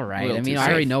 all right. Little I mean, too I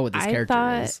already safe. know what this I character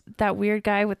thought is. that weird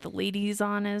guy with the ladies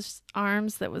on his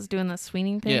arms that was doing the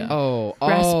swinging thing. Yeah. Oh,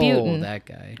 Rasputin. that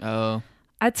guy. Oh,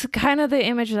 That's kind of the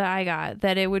image that I got,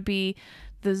 that it would be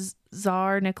the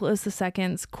Tsar Nicholas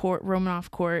II's court, Romanov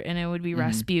court, and it would be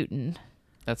Rasputin.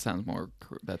 that sounds more.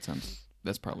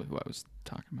 That's probably who I was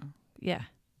talking about. Yeah.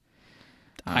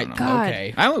 I don't know. God.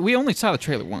 Okay. We only saw the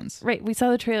trailer once. Right, we saw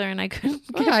the trailer and I couldn't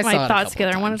get I saw my it a thoughts couple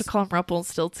together. I wanted times. to call him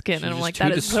Rumpelstiltskin, and I'm was like, too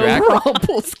that is so distracted. wrong.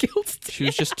 Rumpelstiltskin. She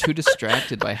was just too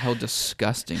distracted by how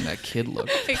disgusting that kid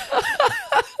looked.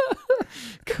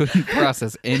 Couldn't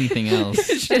process anything else.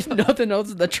 She had nothing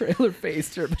else in the trailer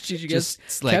faced her, but she just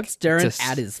like, kept staring just-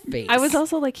 at his face. I was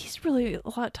also like, he's really a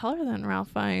lot taller than Ralph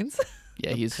Fiennes.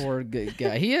 Yeah, he's poor good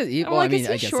guy. He is. I'm Well, like, I mean, is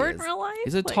I he guess short he in is. real life?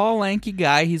 he's a Like, tall, lanky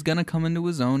guy. He's gonna come into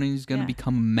his own, and he's gonna Yeah.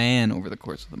 become a man over the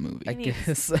course of the movie. I He needs-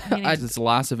 guess. he needs- It's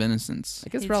loss of innocence. I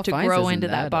guess needs Ralph to Fiennes grow isn't into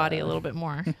that body a uh, little bit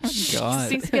more. God.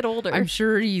 Just needs to get older. I'm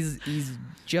sure he's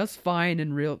just fine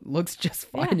in real. Looks just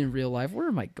fine Yeah. in real life. Where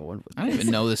am I going with I don't this?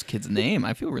 even know this kid's name.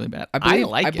 I feel really bad. I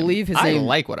like him. believe his I name-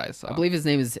 like what I saw. I believe his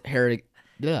name is Harris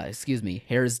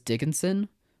Dickinson.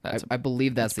 That's I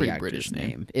believe that's the pretty actor's British name.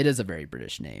 name. It is a very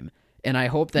British name, and I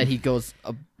hope that he goes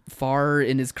far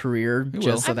in his career will.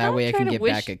 just so I'm that not way I trying can to get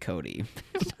wish- back at Cody.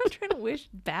 I'm not trying to wish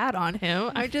bad on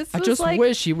him. I just I was just like,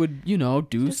 wish he would, do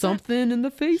Doesn't- something in the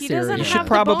face he doesn't area. you have should the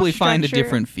probably bone find a structure.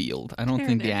 different field. I don't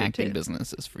think the Hair acting too.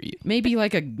 business is for you. Maybe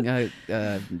like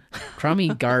a crummy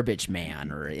garbage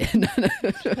man, or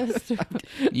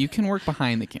You can work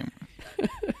behind the camera.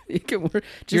 you can work.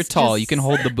 You're tall. You can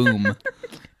hold the boom.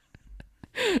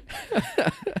 you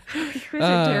guys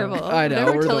are terrible. I know, I'm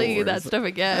never we're the telling you that worst. stuff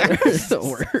again. the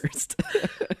worst.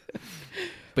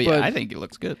 But yeah, But- I think it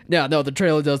looks good. No, the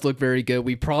trailer does look very good.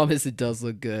 We promise it does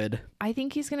look good. I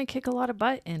think he's gonna kick a lot of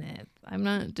butt in it. I'm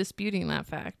not disputing that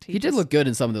fact. He did just- look good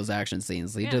in some of those action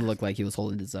scenes. He did Yeah. look like he was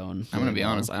holding his own. I'm gonna be really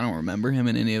well. honest. I don't remember him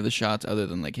in any of the shots other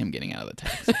than like him getting out of the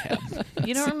taxi cab.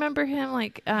 You don't remember him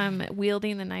like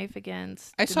wielding the knife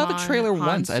against? I saw the Damon trailer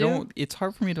once. I Hansu? don't. It's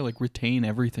hard for me to like retain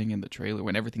everything in the trailer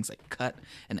when everything's like cut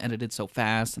and edited so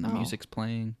fast and the Oh. music's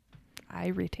playing. I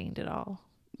retained it all.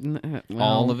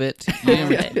 All of it. You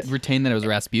didn't retain that it was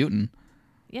Rasputin.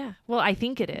 Yeah. Well, I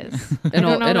think it is. In I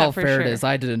all, don't know in that all for fairness, sure.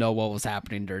 I didn't know what was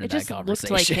happening during It that just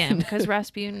conversation. looked like him because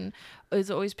Rasputin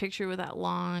is always pictured with that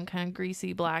long, kind of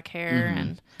greasy black hair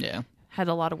and Yeah. had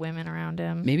a lot of women around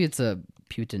him. Maybe it's a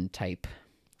Putin type.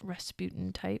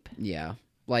 Rasputin type. Yeah.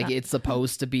 Like Uh, it's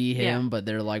supposed to be him, yeah. but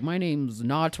they're like, my name's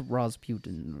not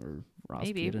Rasputin or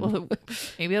Maybe. Rasputin. Well,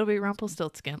 maybe it'll be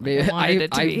Rumpelstiltskin. Like Maybe- I wanted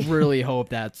it to I be. really hope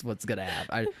that's what's gonna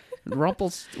happen.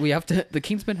 The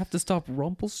Kingsmen have to stop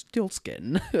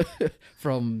Rumpelstiltskin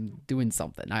from doing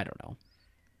something. I don't know.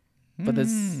 But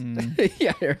this,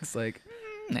 yeah, Eric's like,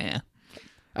 Nah.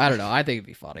 I don't know. I think it'd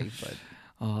be funny, but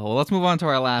Well, let's move on to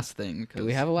our last thing. do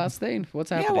we have a last thing?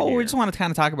 What's Yeah, happening? well, here? we just want to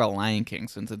kind of talk about Lion King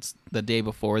since it's the day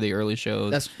before the early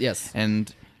shows. That's yes.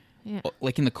 And Yeah.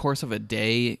 like in the course of a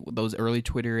day, those early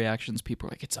Twitter reactions, people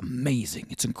are like, it's amazing,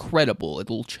 it's incredible,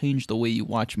 it'll change the way you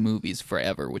watch movies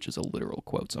forever, which is a literal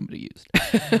quote somebody used.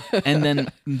 And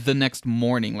then the next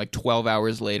morning, like 12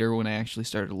 hours later, when I actually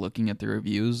started looking at the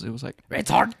reviews, it was like,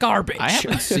 It's hard garbage. I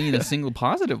haven't seen a single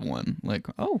positive one. Like,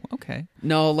 oh, okay.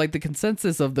 No, like the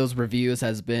consensus of those reviews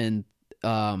has been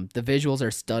the visuals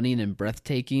are stunning and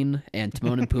breathtaking, and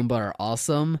Timon and Pumbaa are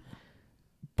awesome,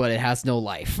 but it has no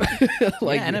life. Yeah,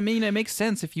 and I mean, it makes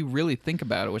sense if you really think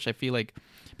about it, which I feel like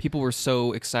people were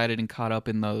so excited and caught up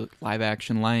in the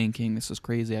live-action Lion King. This is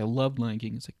crazy. I loved Lion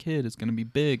King as a kid. It's going to be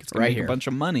big. It's going Right to make here. a bunch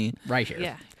of money. right here.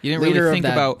 Yeah. You didn't Leader really of think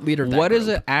that- about leader of that what is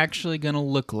group. it actually going to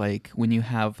look like when you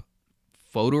have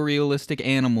photorealistic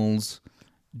animals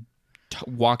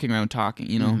walking around talking,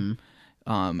 you know?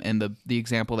 And the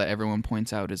example that everyone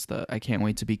points out is the I Can't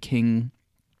Wait to Be King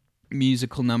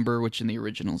musical number, which in the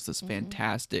original is this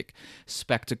fantastic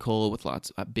spectacle with lots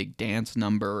of a big dance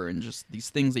number and just these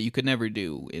things that you could never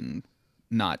do in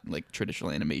not like traditional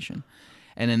animation.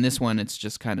 And in this one, it's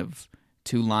just kind of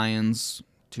two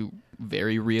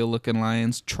very real looking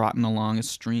lions trotting along a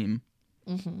stream,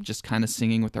 just kind of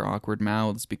singing with their awkward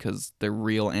mouths because they're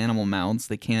real animal mouths.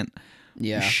 They can't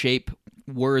shape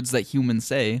words that humans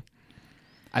say.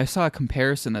 I saw a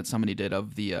comparison that somebody did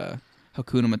of the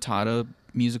Hakuna Matata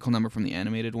musical number from the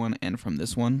animated one and from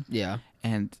this one. Yeah.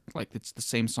 And like it's the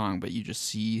same song, but you just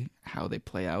see how they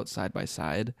play out side by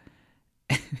side.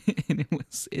 And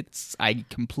I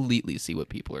completely see what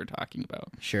people are talking about.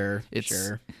 Sure. It's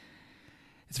sure.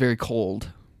 It's very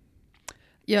cold.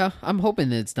 Yeah, I'm hoping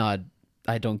that it's not.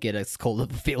 I don't get as cold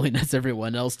of a feeling as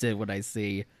everyone else did when I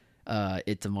see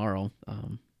it tomorrow.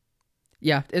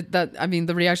 Yeah,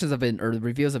 the reactions have been, or the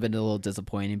reviews have been a little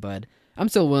disappointing, but I'm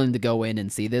still willing to go in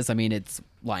and see this. I mean, it's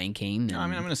Lion King. No, I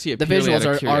mean, I'm going to see it. The purely visuals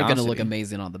out of are going to look curiosity.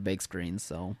 amazing on the big screen.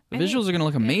 So The visuals are going to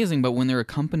look amazing, but when they're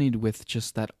accompanied with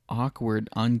just that awkward,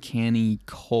 uncanny,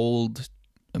 cold,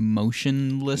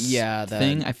 emotionless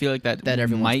thing, I feel like that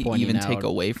everyone's might pointing even take out.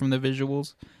 away from the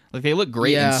visuals. Like they look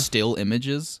great Yeah. in still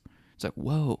images. It's like,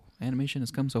 whoa, animation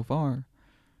has come so far.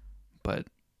 But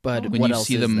when what you else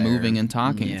see is them there? moving and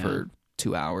talking Yeah. for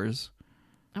 2 hours,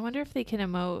 I wonder if they can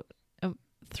emote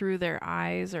through their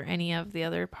eyes or any of the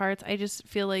other parts. I just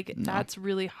feel like that's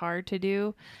really hard to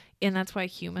do. And that's why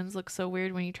humans look so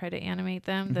weird when you try to animate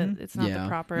them, that it's not Yeah. the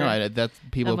proper. no, that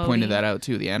people have pointed emoting. that out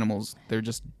too. The animals, they're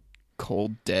just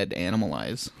cold, dead animal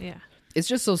eyes. Yeah. It's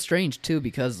just so strange too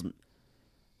because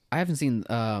I haven't seen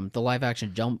the live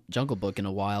action Jungle Book in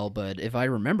a while, but if I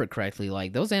remember correctly,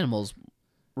 like those animals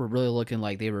were really looking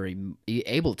like they were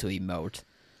able to emote.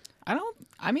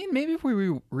 I mean, maybe if we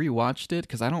rewatched it,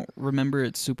 because I don't remember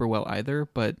it super well either,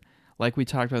 but like we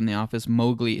talked about in The Office,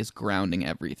 Mowgli is grounding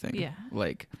everything. Yeah.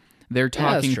 Like, they're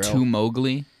Yeah, that's talking true. to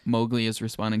Mowgli. Mowgli is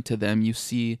responding to them. You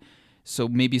see, so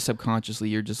maybe subconsciously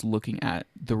you're just looking at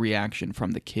the reaction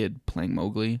from the kid playing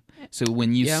Mowgli. So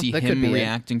when you Yeah, see that could him be it.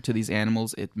 reacting to these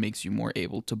animals, it makes you more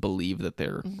able to believe that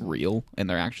they're real and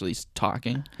they're actually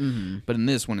talking. Mm-hmm. But in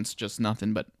this one, it's just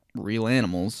nothing but real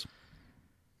animals.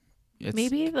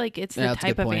 Maybe like it's Yeah, the that's a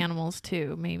type good of point. animals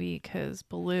too. Maybe because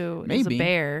Baloo is a Maybe.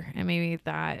 bear, and maybe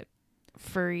that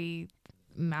furry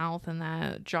mouth and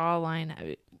that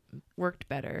jawline worked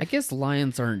better. I guess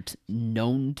lions aren't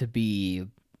known to be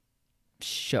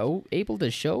able to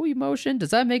show emotion.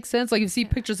 Does that make sense? Like, if you see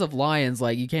pictures of lions,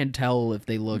 like you can't tell if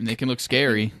they look. They can look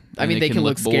scary. I mean, and they can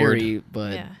look bored. scary,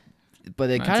 but Yeah.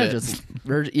 they That's kind of it. just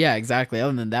yeah, exactly.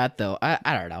 Other than that, though, I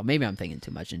don't know. Maybe I'm thinking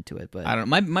too much into it, but I don't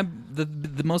know.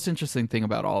 The most interesting thing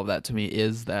about all of that to me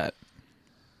is that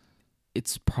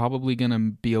it's probably gonna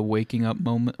be a waking up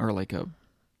moment, or like a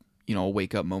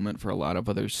wake up moment for a lot of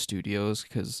other studios,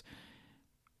 because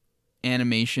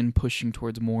animation pushing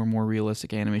towards more and more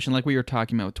realistic animation, like we were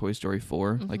talking about with Toy Story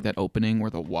 4, like that opening where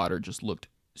the water just looked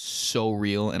so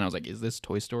real, and I was like, is this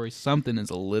Toy Story? Something is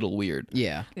a little weird.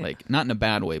 yeah, Like, not in a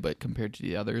bad way, but compared to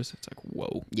the others, it's like,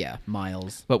 whoa. yeah,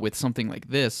 miles. But with something like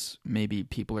this, maybe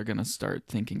people are going to start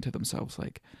thinking to themselves,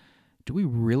 like, do we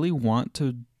really want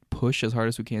to push as hard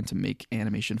as we can to make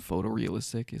animation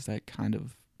photorealistic? Is that kind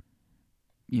of,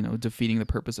 defeating the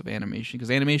purpose of animation? Because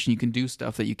animation, you can do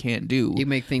stuff that you can't do You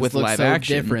make things with look live so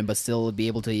action. different, but still be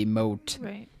able to emote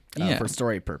Right. Yeah. for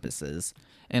story purposes.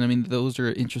 And I mean, those are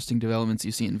interesting developments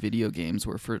you see in video games,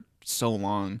 where for so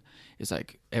long is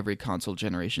like every console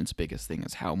generation's biggest thing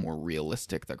is how more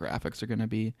realistic the graphics are going to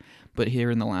be. But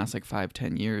here in the last like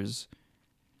 5-10 years,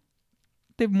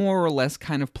 they've more or less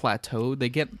kind of plateaued.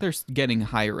 They're getting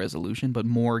higher resolution, but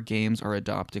more games are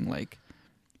adopting like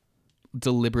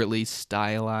deliberately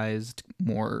stylized,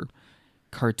 more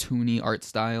cartoony art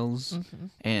styles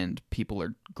and people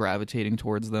are gravitating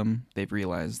towards them. They've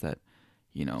realized that,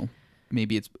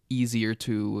 maybe it's easier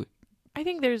to... I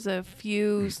think there's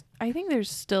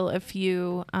still a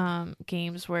few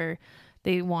games where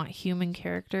they want human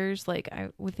characters. Like I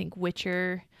would think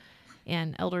Witcher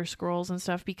and Elder Scrolls and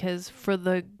stuff, because for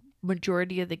the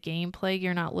majority of the gameplay,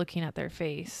 you're not looking at their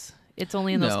face. It's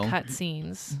only in those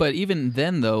cutscenes. But even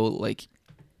then, though, like,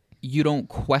 you don't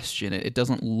question it. It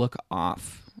doesn't look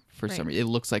off for some reason. It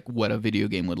looks like what a video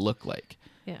game would look like.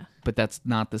 Yeah. But that's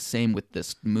not the same with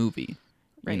this movie.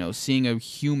 Right. Seeing a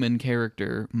human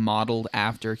character modeled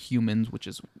after humans, which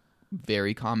is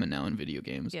very common now in video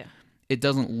games. Yeah. It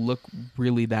doesn't look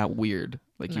really that weird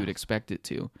like you would expect it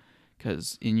to.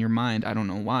 Because in your mind, I don't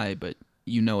know why, but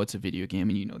it's a video game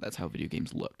and that's how video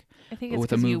games look. I think it's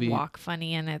because you walk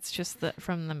funny and it's just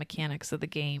from the mechanics of the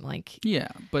game. Yeah,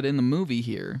 but in the movie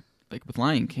here, like with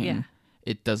Lion King,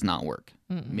 it does not work.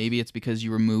 Maybe it's because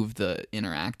you remove the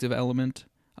interactive element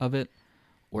of it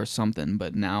or something,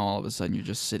 but now all of a sudden you're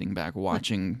just sitting back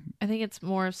watching. I think it's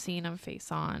more of seeing him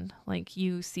face on. Like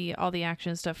you see all the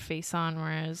action stuff face on,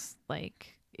 whereas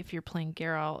like if you're playing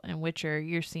Geralt and Witcher,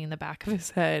 you're seeing the back of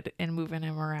his head and moving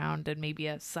him around and maybe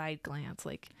a side glance.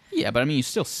 Yeah, but I mean, you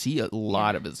still see a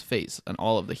lot of his face and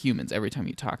all of the humans. Every time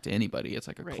you talk to anybody, it's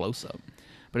like a close-up.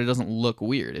 But it doesn't look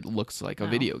weird. It looks like a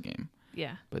video game.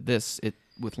 Yeah. But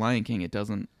with Lion King, it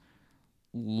doesn't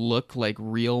look like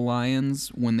real lions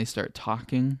when they start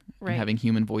talking and having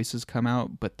human voices come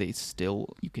out, but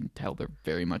you can tell they're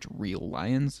very much real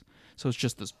lions. So it's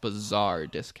just this bizarre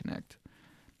disconnect.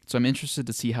 So I'm interested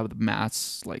to see how the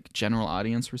mass, general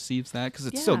audience receives that, because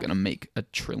it's still going to make $1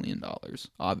 trillion,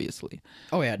 obviously.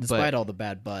 Oh yeah, despite all the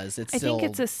bad buzz, I think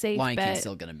it's a safe Lion bet King's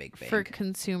still going to make bank for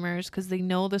consumers because they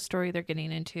know the story they're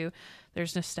getting into.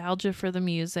 There's nostalgia for the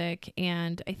music,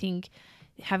 and I think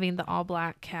having the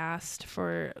all-black cast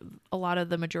for a lot of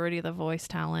the majority of the voice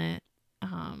talent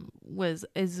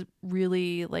is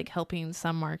really helping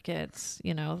some markets.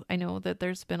 I know that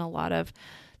there's been a lot of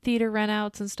theater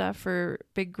rent-outs and stuff for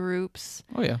big groups.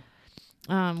 Oh yeah,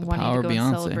 wanting to go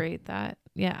and celebrate that.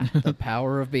 Yeah, the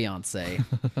power of Beyonce.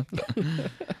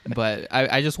 But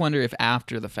I just wonder if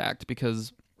after the fact,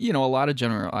 because a lot of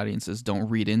general audiences don't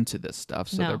read into this stuff,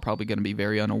 so they're probably going to be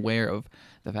very unaware of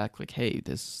the fact, hey,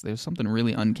 there's something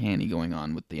really uncanny going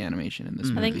on with the animation in this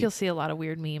movie. I think you'll see a lot of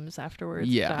weird memes afterwards.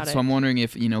 Yeah, so I'm wondering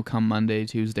if come Monday,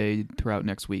 Tuesday, throughout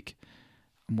next week,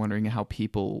 I'm wondering how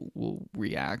people will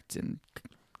react, and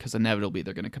because inevitably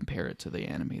they're going to compare it to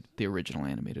the original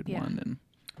animated one,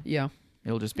 and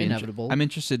it'll just be inevitable. I'm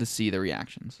interested to see the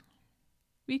reactions.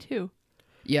 Me too.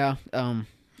 Yeah,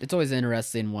 it's always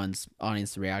interesting once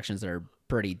audience reactions are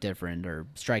pretty different or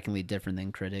strikingly different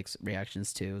than critics'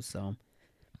 reactions too. So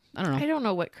I don't know. I don't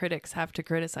know what critics have to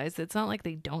criticize. It's not like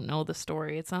they don't know the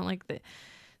story. It's not like they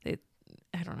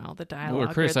I don't know, the dialogue. Well,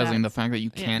 we're criticizing the fact that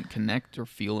you can't connect or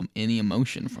feel any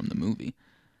emotion from the movie.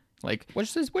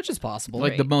 Which is possible.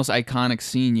 The most iconic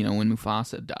scene, when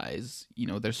Mufasa dies,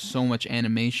 there's so much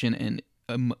animation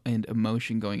and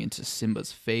emotion going into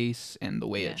Simba's face and the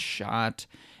way it's shot,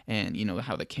 and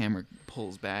how the camera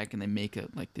pulls back and they make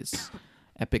it this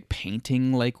epic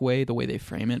painting way, the way they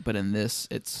frame it. But in this,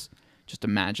 it's just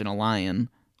imagine a lion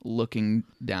looking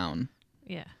down.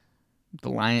 Yeah.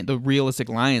 The realistic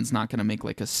lion's not going to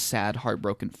make a sad,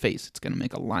 heartbroken face. It's going to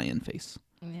make a lion face.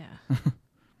 Yeah.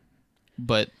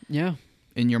 But yeah,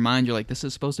 in your mind, you're like, this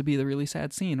is supposed to be the really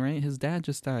sad scene, right? His dad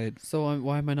just died. So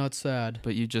why am I not sad?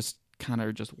 But you just kind of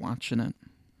are just watching it.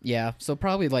 Yeah, so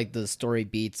probably the story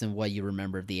beats and what you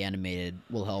remember of the animated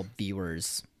will help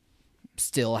viewers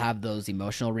still have those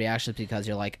emotional reactions, because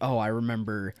you're like, oh, I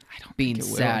remember being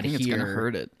sad here. It's gonna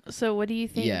hurt it. So what do you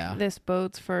think this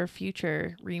bodes for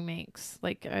future remakes?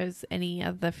 Is any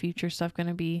of the future stuff going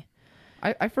to be...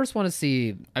 I first want to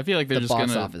see I feel like they're the just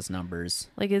box gonna... office numbers.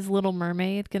 Is Little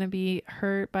Mermaid going to be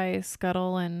hurt by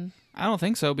Scuttle and... I don't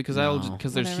think so, because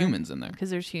there's humans in there.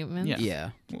 Because there's humans? Yeah.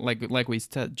 Like we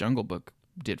said, Jungle Book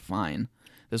did fine.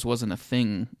 This wasn't a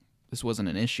thing. This wasn't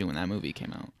an issue when that movie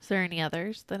came out. Is there any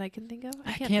others that I can think of?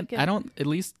 I don't, at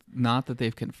least not that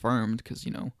they've confirmed, because,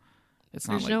 it's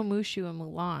not There's no Mushu and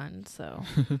Mulan, so...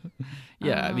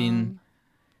 Yeah, I mean...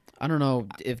 I don't know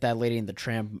if that Lady and the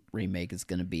Tramp remake is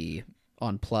going to be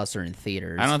on Plus or in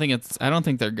theaters. I don't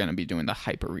think they're going to be doing the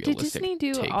hyper-realistic Did Disney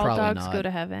do take. All Probably Dogs not. Go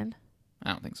to Heaven? I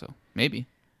don't think so. Maybe.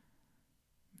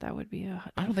 That would be a...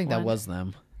 I don't think that was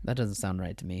them. That doesn't sound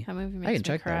right to me. That movie I makes can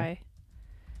me check, cry.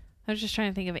 I was just trying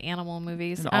to think of animal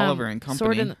movies. And Oliver and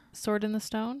Company. Sword in the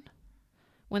Stone?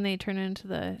 When they turn into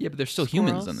the... Yeah, but there's still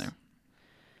humans in there.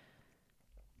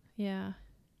 Yeah.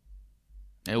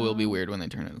 It will be weird when they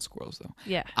turn into squirrels, though.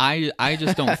 Yeah. I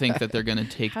just don't think that they're gonna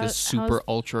take How- this super how's-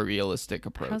 ultra realistic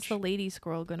approach. How's the lady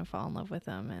squirrel gonna fall in love with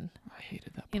him and I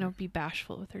hated that. you know be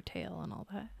bashful with her tail and all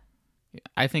that?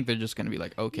 I think they're just gonna be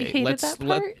like, You okay, hated let's that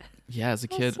let. part? Yeah, as a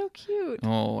That's kid. so cute.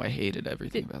 Oh, I hated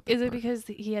everything about that. Is it part. because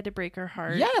he had to break her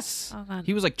heart? Yes. Oh, God.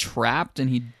 He was like trapped, and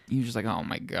he was just like, oh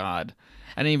my god,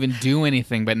 I didn't even do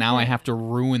anything, but now I have to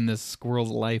ruin this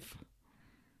squirrel's life.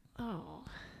 Oh.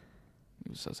 It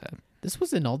was so sad. This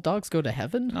was in All Dogs Go to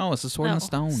Heaven? No, it's a Sword in No, the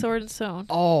Stone. Sword and Stone.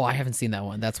 Oh, I haven't seen that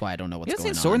one. That's why I don't know what's You haven't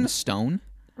going seen Sword in on. the Stone?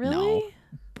 Really?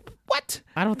 What?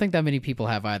 I don't think that many people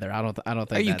have either. I don't think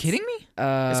Are you that's- kidding me?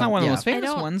 It's It's not one of the most famous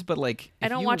don't- ones, but like I if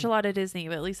don't you- watch a lot of Disney,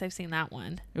 but at least I've seen that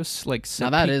one. It was like Now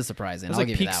that peak, is surprising. It was I'll like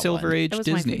give you peak that Silver one. Age That was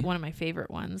Disney. one of my favorite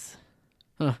ones.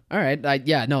 Huh. All right.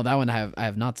 Yeah, no, that one I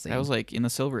have not seen. That was like in the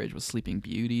Silver Age was Sleeping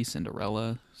Beauty,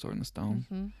 Cinderella, Sword in the Stone.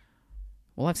 Hmm.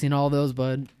 Well, I've seen all those,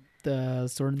 but Sword in the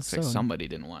It's like Stone. somebody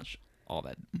didn't watch all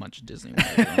that much Disney. When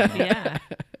they were growing up.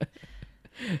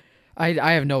 Yeah.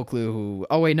 I have no clue who.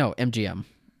 Oh wait, no, MGM.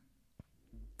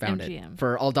 Found MGM. it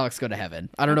for All Dogs Go to Heaven.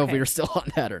 I don't know if we Okay. were still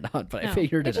on that or not, but I No,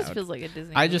 figured it just out. feels like a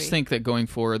Disney I just movie. think that going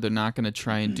forward, they're not going to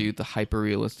try and do the hyper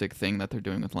realistic thing that they're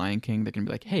doing with Lion King. They're going to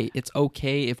be like, hey, it's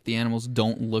okay if the animals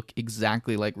don't look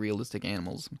exactly like realistic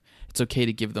animals. It's okay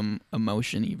to give them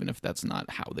emotion, even if that's not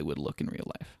how they would look in real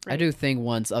life. I do think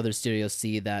once other studios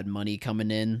see that money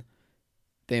coming in,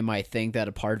 they might think that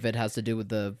a part of it has to do with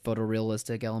the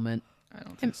photorealistic element, I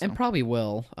don't think so. and probably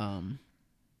will.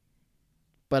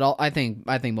 But I think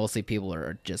mostly people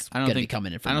are just I don't going to be think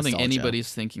coming in for I don't think nostalgia.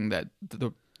 anybody's thinking that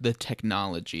the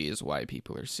technology is why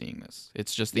people are seeing this.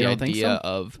 It's just the You don't think idea so?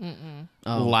 of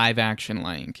Oh. live action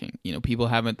Lion King. You know, people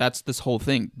haven't. That's this whole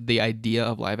thing. The idea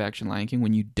of live action Lion King,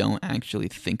 when you don't actually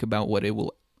think about what it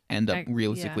will end up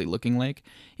realistically looking like.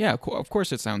 Yeah, of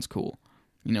course it sounds cool.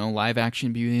 You know, live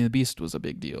action Beauty and the Beast was a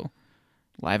big deal.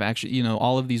 Live action, you know,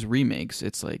 all of these remakes,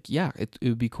 it's like, yeah, it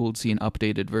would be cool to see an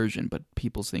updated version, but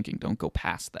people's thinking don't go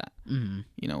past that. Mhm.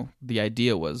 You know, the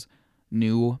idea was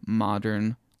new,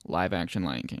 modern, live action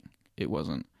Lion King. It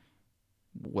wasn't,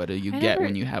 what do you I get never-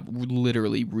 when you have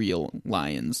literally real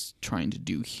lions trying to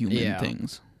do human Yeah.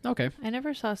 things? Okay. I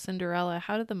never saw Cinderella.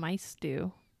 How did the mice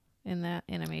do in that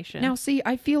animation? Now, see,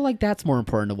 I feel like that's more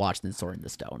important to watch than Sword in the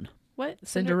Stone. what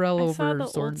Cinderella I saw over the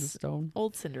Sword old, in the Stone.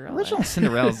 old Cinderella. Original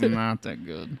Cinderella's not that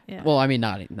good. Yeah. Well, I mean,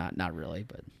 not really,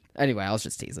 but anyway, I was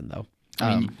just teasing though.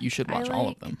 I mean, you should I watch all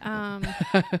of them.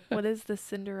 What is the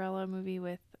Cinderella movie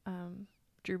with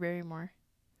Drew Barrymore?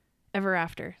 Ever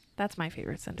After. That's my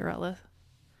favorite Cinderella.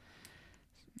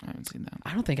 I haven't seen that.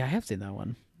 I don't think I have seen that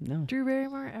one. No. Drew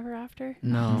Barrymore, Ever After?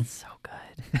 No. Oh, it's so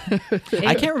good.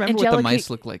 I can't remember what the Angelica- mice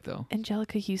look like though.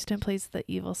 Angelica Houston plays the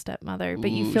evil stepmother, but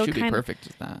Ooh, you feel she'd be kind of perfect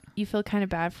at that. you feel kind of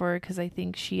bad for her because I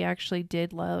think she actually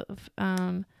did love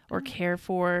or care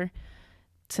for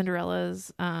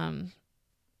Cinderella's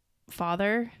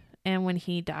father, and when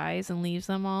he dies and leaves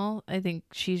them all, I think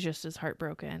she's just as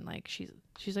heartbroken. Like she's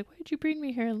like, "Why'd you bring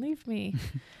me here and leave me?"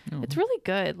 No. It's really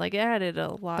good. Like it added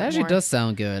a lot. That actually more, does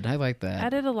sound good. I like that.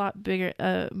 added a lot bigger,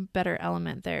 better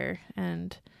element there,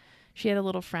 and she had a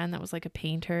little friend that was like a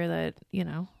painter that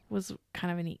was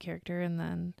kind of a neat character, and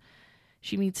then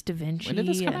she meets Da Vinci. When did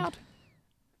this come and- out?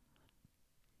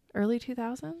 Early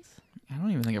 2000s. I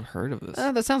don't even think I've heard of this.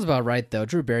 That sounds about right, though.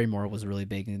 Drew Barrymore was really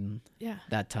big in Yeah.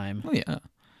 that time. Oh yeah,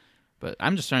 but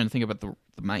I'm just trying to think about the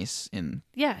mice in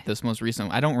Yeah. this most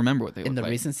recent. I don't remember what they In look the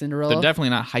like. recent Cinderella? They're definitely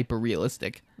not hyper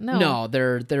realistic. No. No,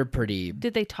 they're pretty.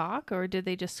 Did they talk or did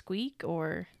they just squeak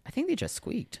or I think they just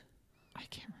squeaked. I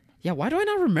can't remember. Yeah, why do I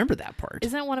not remember that part?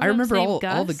 isn't one of I them remember named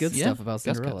all the Gus? good Yeah, stuff about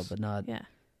Gus Cinderella, Gus. but not. Yeah.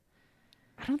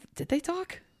 I don't. Did they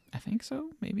talk? I think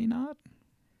so. Maybe not.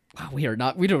 Wow, we don't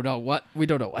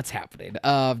know what's happening.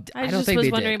 I don't just think was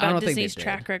they wondering did. I about don't think they Disney's did.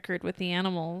 track record with the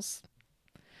animals.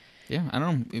 Yeah, I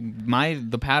don't know.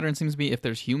 The pattern seems to be if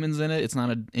there's humans in it, it's not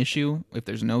an issue. If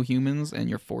there's no humans and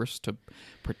you're forced to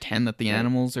pretend that the Right.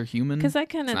 animals are human, Because I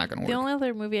it's kind not of gonna the work. only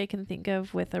other movie I can think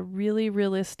of with a really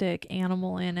realistic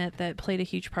animal in it that played a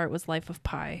huge part was Life of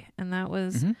Pi, and that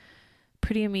was Mhm.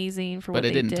 pretty amazing for what But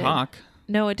it they didn't did. talk.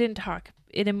 No, it didn't talk.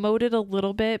 It emoted a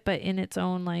little bit, but in its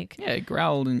own like. Yeah, it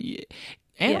growled and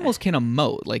animals can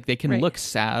emote. Like they can Right. look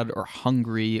sad or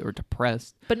hungry or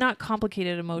depressed. But not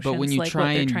complicated emotions But when you like try what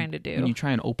they're and trying to do. when you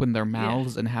try and open their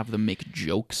mouths and have them make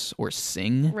jokes or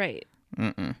sing, Right.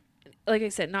 mm-mm. Like I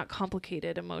said, not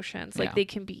complicated emotions. Like Yeah. they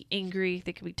can be angry,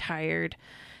 they can be tired,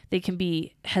 they can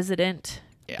be hesitant,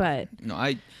 Yeah. but No,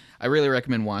 I really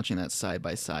recommend watching that side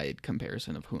by side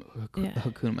comparison of Yeah.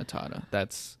 Hakuna Matata.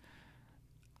 That's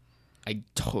I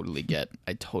totally get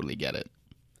it,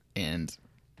 and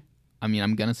I mean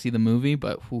I'm gonna see the movie,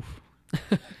 but whew,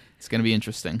 It's gonna be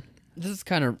interesting. This is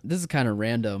kind of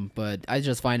random, but I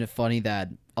just find it funny that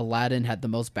Aladdin had the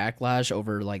most backlash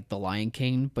over like The Lion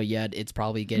King, but yet it's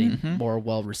probably getting more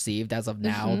well received as of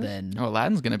now than Oh,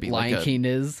 Aladdin's gonna be Lion like King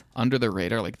is. under the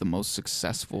radar, like the most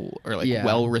successful or like Yeah.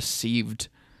 well received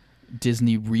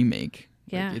Disney remake.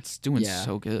 Yeah. Like, it's doing Yeah.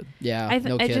 so good. Yeah, I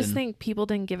no I kidding. just think people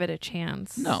didn't give it a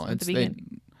chance. No, at the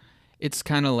beginning. it's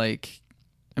kind of like,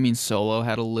 I mean, Solo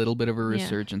had a little bit of a Yeah.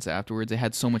 resurgence afterwards. It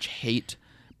had so much hate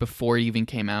before it even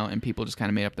came out, and people just kind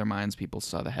of made up their minds. People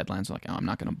saw the headlines like, "Oh, I'm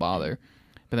not going to bother,"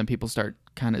 but then people start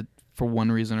kind of, for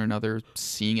one reason or another,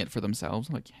 seeing it for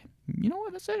themselves. Like, you know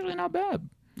what? That's actually not bad.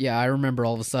 Yeah, I remember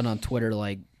all of a sudden on Twitter,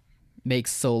 like, Make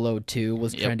Solo 2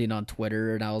 was Yep. trending on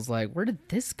Twitter, and I was like, where did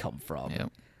this come from? Yeah,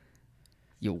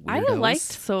 You weirdos. I liked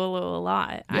Solo a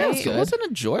lot. Yeah, it's it good. was an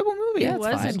enjoyable movie. Yeah, It it's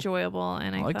was fine. enjoyable,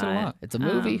 and I liked it thought a lot. It's a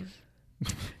movie.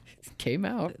 um, It came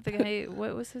out. the guy,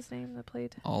 what was his name that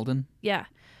played? Alden. Yeah,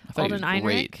 I thought Alden he was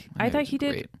great. Einrich. I thought was he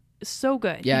did great. so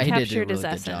good. Yeah, he did do a captured his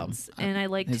really good job. essence, and I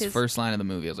liked His his. first line of the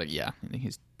movie, I was like, yeah,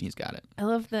 he's got it. I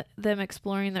love them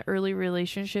exploring the early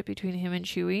relationship between him and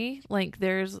Chewie. Like,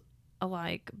 there's a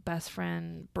like best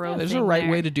friend bro. Yeah, there's a thing right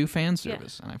there. way to do fan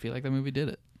service, and I feel like the movie did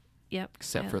it. Yep.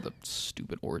 Except I- for the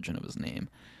stupid origin of his name.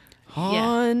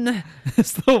 Han.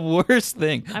 It's the worst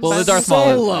thing. I'm Well, the about Darth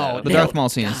Solo. Maul, the No. Darth Maul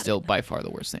scene is still by far the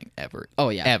worst thing ever. Oh,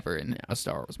 yeah. ever in a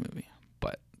Star Wars movie.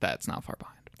 But that's not far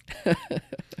behind.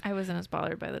 I wasn't as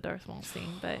bothered by the Darth Maul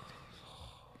scene, but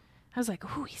I was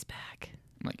like, "Ooh, he's back."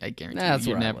 Like, I guarantee That's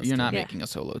you're where I never, was you're too. not Yeah. making a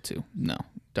Solo 2. No,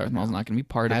 Darth Maul's not going to be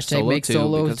part of Hashtag Solo make 2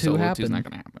 Solo because 2 Solo 2 is happen. not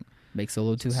going to happen. Make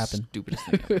Solo 2 happen. Stupidest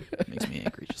thing ever. Makes me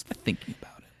angry just thinking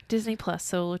about it. Disney Plus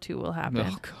Solo 2 will happen.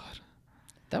 Oh God.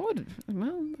 That would,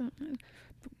 well,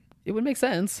 it would make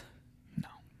sense. No.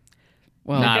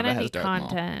 Well, Nah. They're but it gonna has need Darth Maul.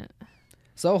 content.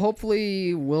 so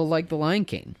hopefully we'll like The Lion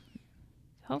King.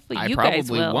 Hopefully, I you guys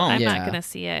probably will. won't. I'm Yeah. not gonna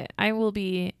see it. I will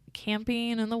be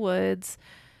camping in the woods,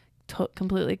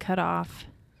 completely cut off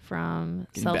from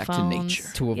Getting cell back to phones.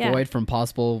 nature. To Yeah. avoid from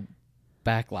possible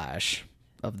backlash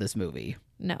of this movie.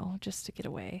 No, just to get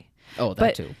away. Oh, that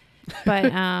But- too.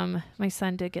 But my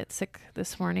son did get sick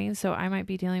this morning, so I might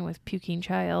be dealing with puking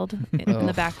child in Oh.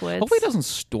 the backwoods. Hopefully it doesn't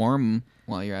storm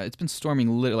while you're out. It's been storming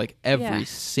literally like every Yeah.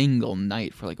 single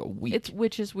night for like a week.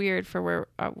 Which is weird for where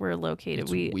we're located.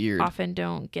 It's We weird. often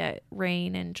don't get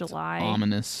rain in July.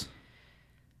 Ominous.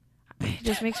 It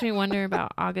just makes me wonder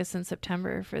about August and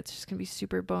September if it's just gonna be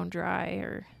super bone dry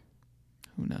or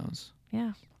Who knows?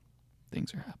 yeah.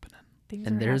 Things are happening. Things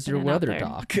And are there's your happening out weather there.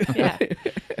 doc. Yeah,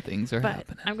 Things are but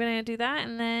happening. I'm gonna do that,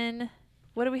 and then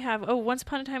what do we have? Oh, Once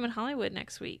Upon a Time in Hollywood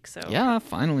next week. So Yeah,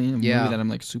 finally. A Yeah. movie that I'm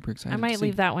like super excited I to might see.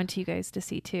 leave that one to you guys to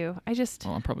see too. Oh,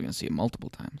 I'm probably going to see it multiple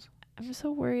times. I'm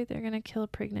so worried they're gonna kill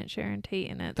pregnant Sharon Tate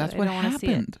in it. That's that what I don't wanna See it.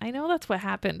 happened. I know that's what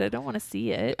happened. I don't want to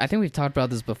see it. I think we've talked about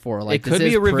this before. Like, it could this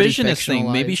be a is pretty revisionist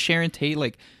thing. Maybe fictionalized. Sharon Tate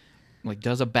like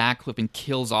does a backflip and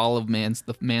kills all of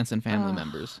the Manson family Oh,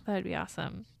 members. That'd be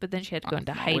awesome. But then she had to go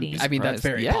into I wouldn't hiding. be I mean, that's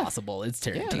surprised. very Yeah. possible. It's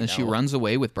Yeah, Tarantino. and then she runs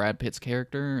away with Brad Pitt's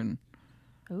character, and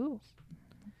Ooh.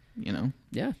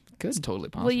 Yeah, it's good. totally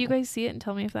possible. Will you guys see it and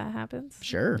tell me if that happens?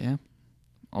 Sure. Yeah,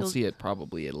 I'll You'll- see it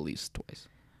probably at least twice.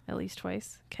 At least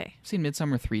twice. Okay. I've seen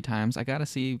Midsummer 3 times. I gotta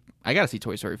see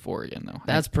Toy Story 4 again though.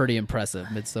 That's pretty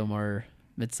impressive. Midsummer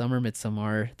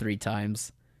 3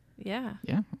 times. Yeah.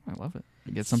 Yeah, I love it.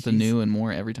 You get something new and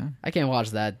more every time. I can't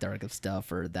watch that dark of stuff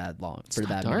for that long, for not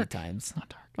that many dark. times. It's not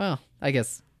dark. Well, I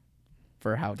guess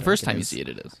for how The first dark time you is. see it,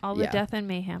 it is. All the Yeah. death and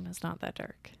mayhem is not that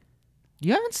dark.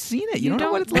 You haven't seen it. You don't know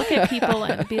don't what it's look like. at people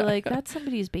and be like, that's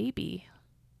somebody's baby.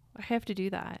 I have to do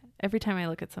that. Every time I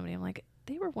look at somebody, I'm like,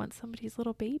 they were once somebody's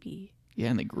little baby. Yeah,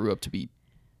 and they grew up to be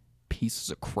pieces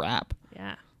of crap.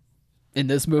 Yeah. In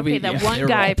this movie, Okay, that yeah, they one were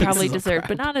guy all pieces probably of deserved,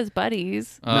 crap. but not his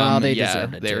buddies. No, they yeah,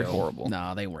 deserved it they're too. horrible.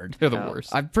 No, they weren't. They're the Oh.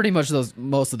 worst I pretty much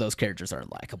most of those characters are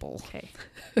likable. Okay.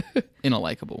 in a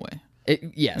likable way.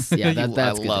 Yes, yeah, that's I good to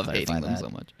love clarify hating them that. so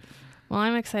much. Well,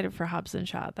 I'm excited for Hobbs and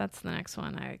Shaw. That's the next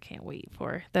one I can't wait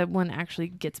for. That one actually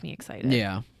gets me excited.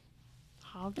 Yeah,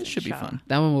 Hobbs This and should be Shaw. fun.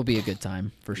 that one will be a good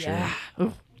time for sure. Yeah.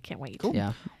 Ooh, can't wait. Cool.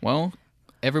 Yeah, Well,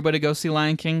 everybody go see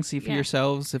Lion King. See for Yeah.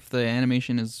 yourselves if the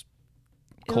animation is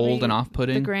It'll cold be and The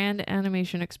off-putting, grand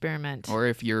animation experiment. or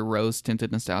if your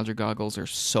rose-tinted nostalgia goggles are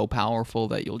so powerful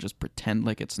that you'll just pretend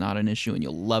like it's not an issue and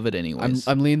you'll love it anyways.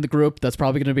 I'm leading the group. That's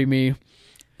probably going to be me.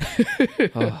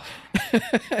 Oh,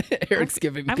 Eric's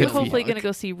giving me I'm good hopefully luck. going to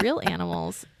go see real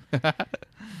animals. out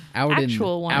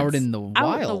Actual ones. out in the wild,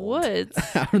 Out in the woods.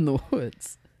 out in the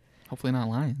woods. hopefully not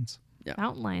lions.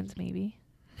 Mountain lions, maybe.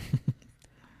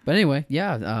 But anyway,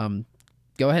 yeah,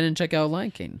 go ahead and check out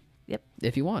Lion King. Yep.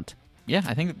 If you want. Yeah,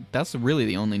 I think that's really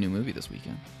the only new movie this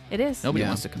weekend. It is. Nobody Yeah.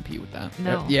 wants to compete with that.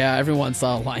 No. Yeah, everyone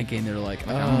saw Lion King. They're like,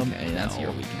 Okay, that's no.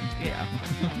 your weekend. Yeah.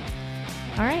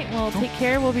 All right. Well, take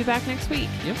care. We'll be back next week.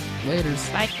 Yep.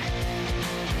 Laters. Bye.